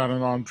it had a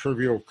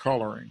non-trivial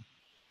coloring.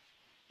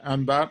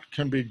 And that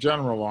can be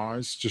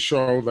generalized to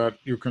show that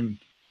you can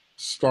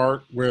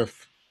start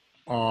with,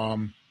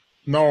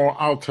 no,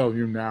 I'll tell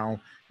you now,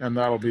 and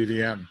that'll be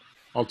the end.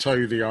 I'll tell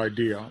you the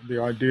idea.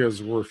 The idea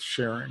is worth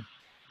sharing.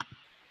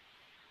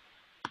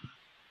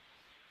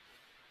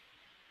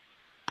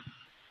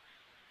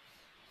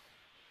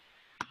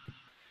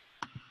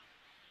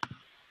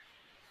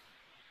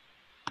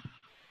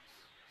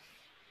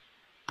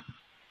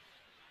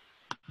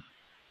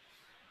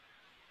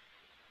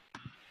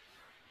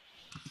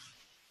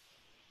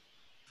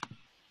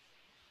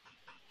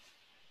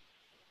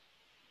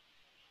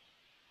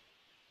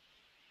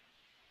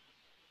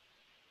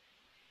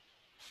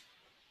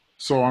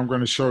 So I'm going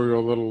to show you a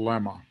little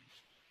lemma.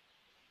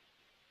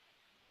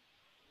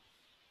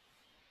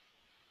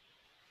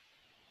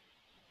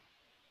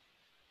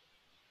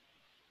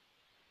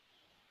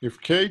 If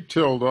K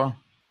tilde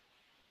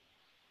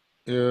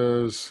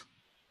is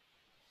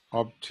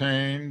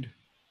obtained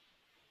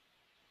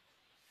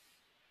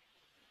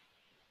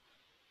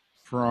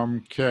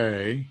from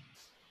K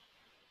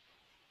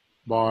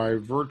by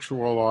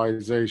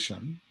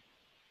virtualization,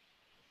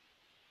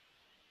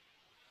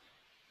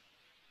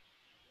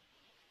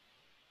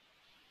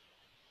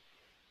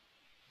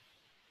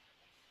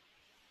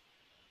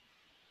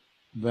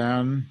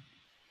 then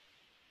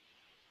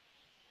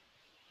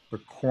the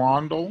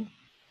quandle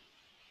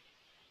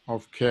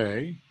of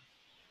K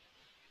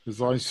is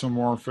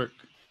isomorphic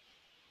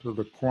to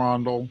the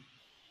quandle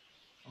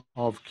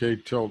of K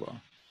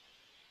tilde,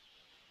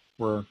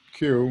 where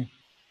Q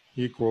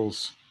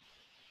equals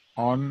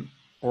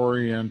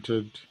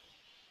unoriented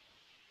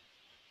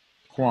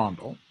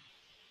quandle.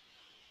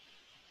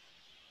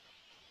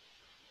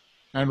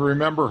 And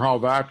remember how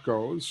that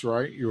goes,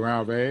 right? You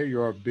have A, you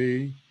have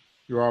B,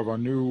 you have a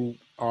new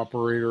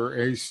operator,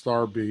 A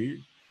star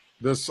B.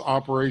 This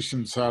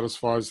operation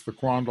satisfies the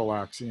quandle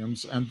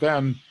axioms. And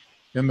then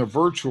in the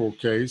virtual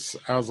case,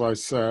 as I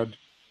said,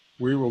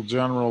 we will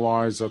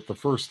generalize at the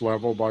first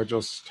level by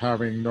just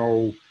having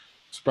no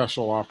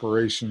special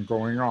operation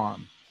going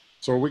on.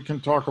 So we can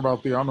talk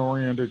about the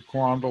unoriented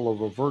quandle of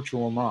a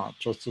virtual knot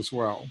just as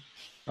well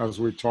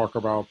as we talk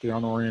about the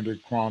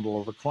unoriented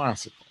quandle of a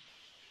classical.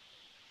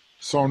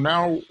 So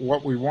now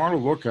what we want to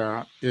look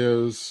at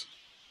is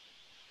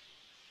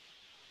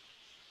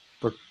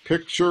the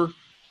picture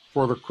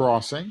for the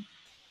crossing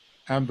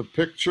and the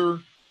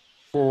picture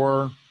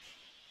for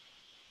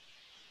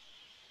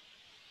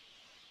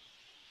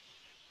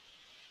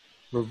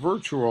the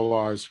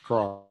virtualized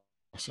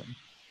crossing.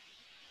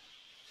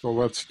 So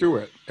let's do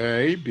it.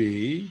 A,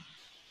 B,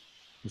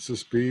 this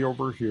is B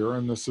over here,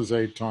 and this is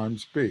A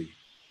times B.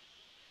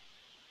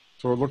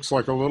 So it looks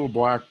like a little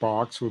black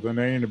box with an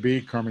A and a B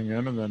coming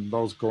in and then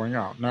those going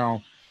out.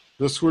 Now,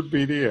 this would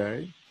be the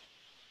A,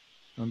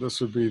 and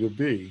this would be the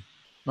B.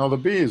 Now, the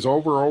B is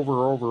over,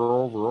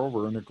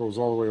 and it goes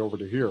all the way over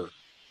to here.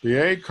 The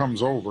A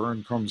comes over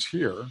and comes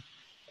here.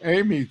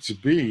 A meets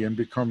B and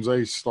becomes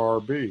A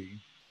star B.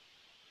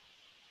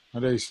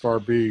 And A star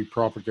B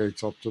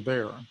propagates up to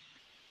there.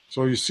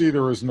 So you see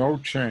there is no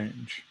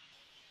change.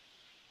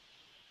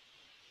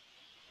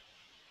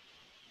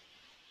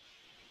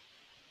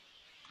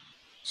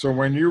 So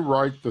when you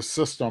write the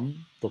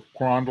system, the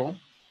quandle,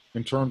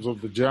 in terms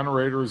of the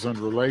generators and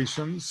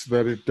relations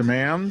that it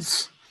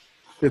demands,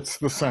 it's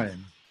the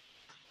same.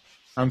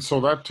 And so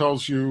that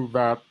tells you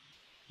that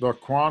the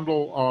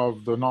quandle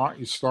of the knot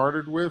you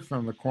started with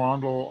and the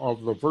quandle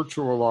of the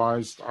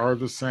virtualized are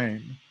the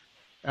same.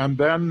 And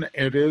then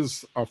it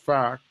is a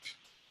fact,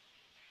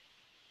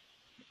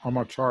 a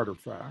much harder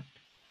fact,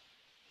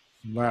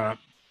 that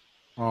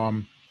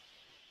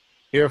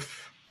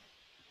if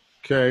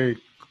K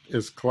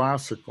is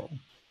classical,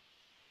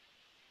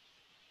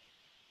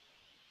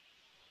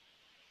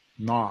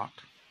 not,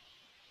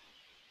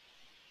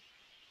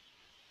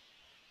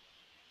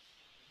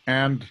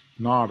 and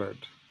knotted,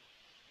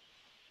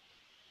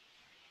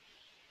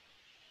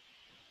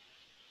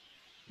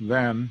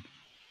 then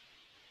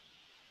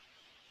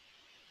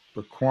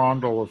the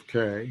quandle of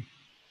K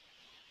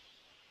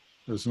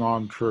is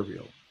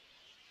non-trivial.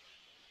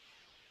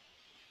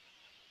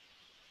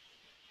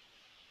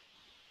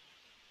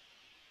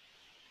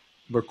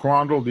 The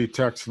quandle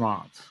detects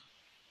knots.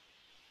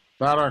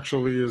 That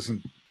actually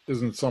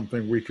isn't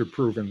something we could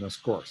prove in this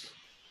course.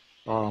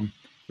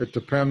 It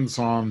depends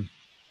on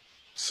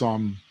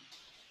some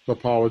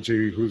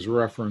topology whose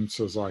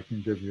references I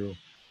can give you.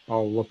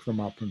 I'll look them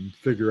up and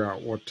figure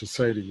out what to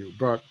say to you.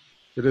 But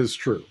it is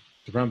true.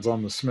 Depends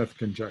on the Smith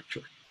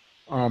conjecture.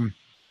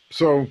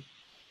 So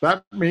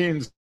that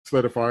means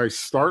that if I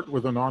start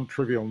with a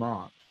non-trivial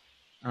knot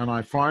and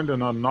I find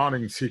an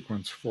unknotting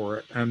sequence for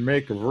it and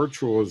make a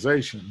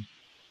virtualization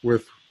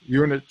with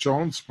unit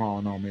Jones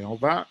polynomial,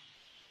 that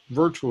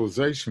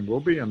virtualization will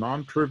be a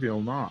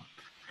non-trivial knot.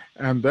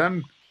 And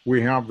then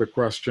we have the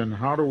question,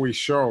 how do we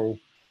show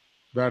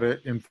that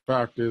it in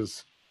fact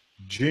is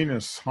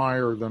genus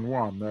higher than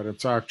one, that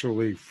it's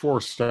actually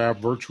forced to have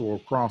virtual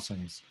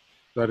crossings,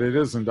 that it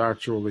isn't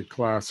actually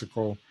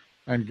classical,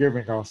 and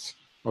giving us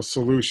a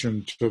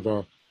solution to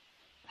the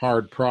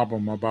hard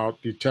problem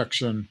about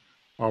detection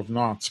of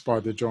knots by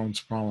the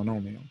Jones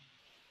polynomial.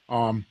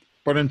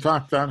 But in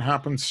fact, that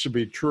happens to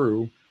be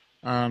true,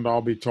 and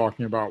I'll be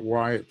talking about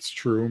why it's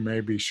true,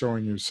 maybe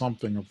showing you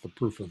something of the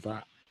proof of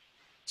that.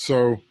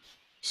 So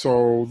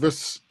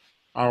this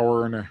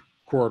hour and a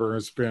quarter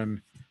has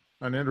been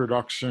an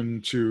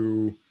introduction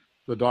to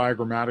the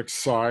diagrammatic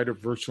side of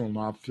virtual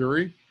knot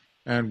theory,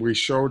 and we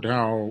showed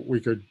how we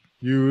could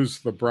use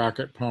the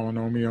bracket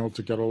polynomial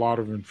to get a lot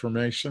of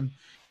information,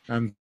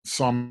 and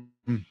some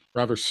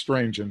rather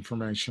strange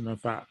information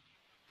at that.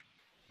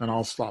 And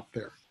I'll stop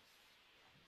there.